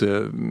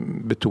händelse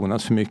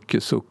betonas för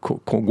mycket, så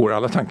går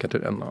alla tankar till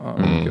den.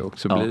 Och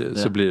så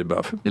blir det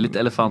bara... Det är lite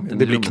elefanten.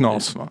 Det blir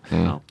knas, va?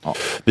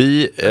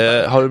 Vi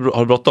har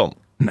du bråttom?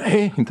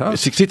 Nej, inte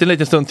alls. Sitter en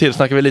liten stund till,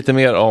 snackar vi lite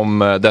mer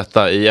om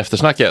detta i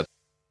eftersnacket.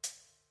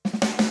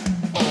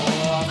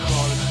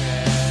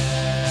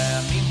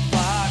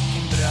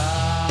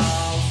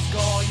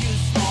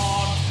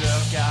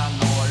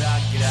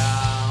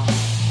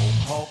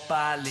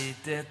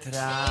 Lite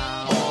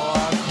tram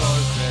och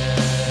Jorge,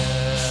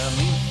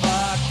 min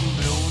fucking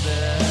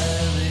broder.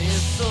 Det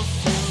är så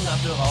synd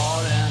att du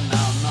har en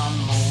annan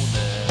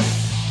moder.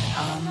 En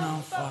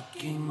annan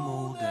fucking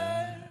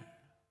moder.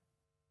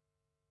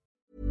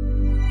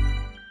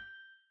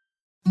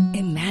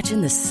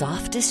 Imagine the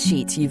softest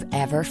sheets you've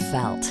ever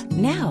felt.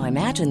 Now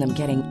imagine them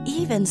getting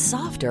even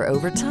softer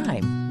over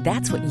time.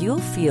 That's what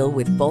you'll feel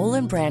with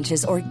Boll &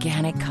 Branch's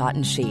organic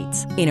cotton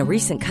sheets. In a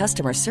recent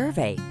customer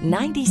survey,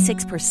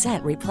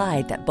 96%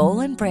 replied that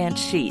Boll & Branch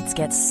sheets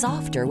get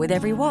softer with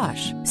every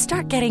wash.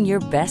 Start getting your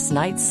best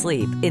night's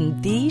sleep in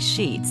these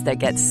sheets that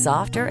get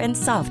softer and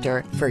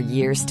softer for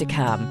years to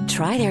come.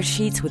 Try their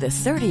sheets with a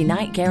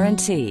 30-night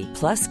guarantee.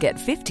 Plus, get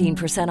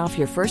 15% off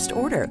your first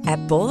order at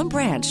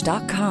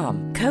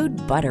bollandbranch.com.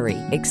 Code BUTTERY.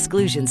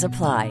 Exclusions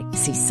apply.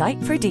 See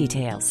site for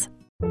details.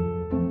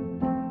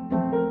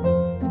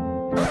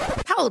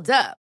 Hold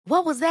up.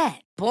 What was that?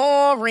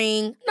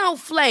 Boring. No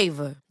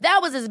flavor. That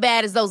was as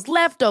bad as those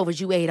leftovers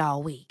you ate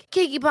all week.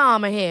 Keke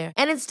Palmer here,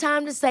 and it's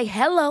time to say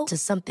hello to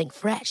something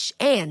fresh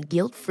and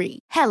guilt-free.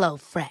 Hello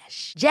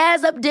Fresh.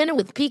 Jazz up dinner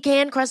with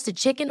pecan-crusted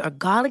chicken or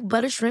garlic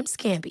butter shrimp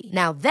scampi.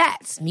 Now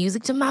that's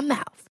music to my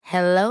mouth.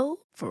 Hello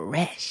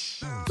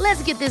Fresh.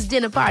 Let's get this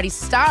dinner party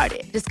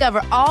started.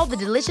 Discover all the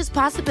delicious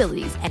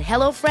possibilities at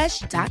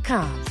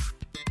hellofresh.com.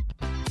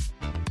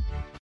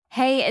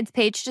 Hey, it's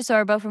Paige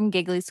DeSorbo from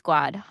Giggly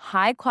Squad.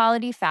 High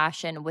quality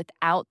fashion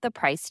without the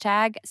price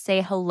tag.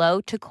 Say hello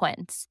to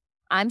Quince.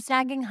 I'm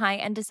snagging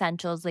high-end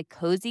essentials like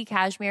cozy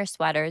cashmere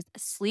sweaters,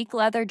 sleek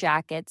leather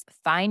jackets,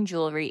 fine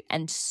jewelry,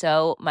 and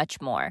so much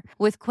more.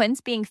 With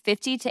Quince being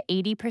 50 to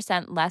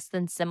 80% less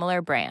than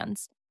similar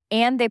brands.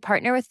 And they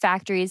partner with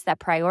factories that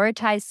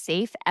prioritize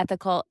safe,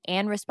 ethical,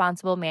 and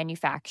responsible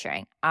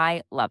manufacturing.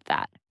 I love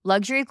that.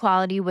 Luxury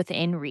quality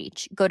within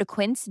reach. Go to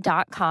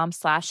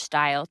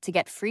quince.com/style to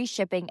get free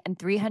shipping and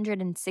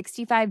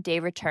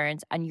 365-day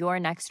returns on your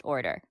next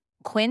order.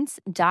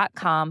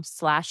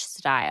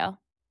 Quince.com/style.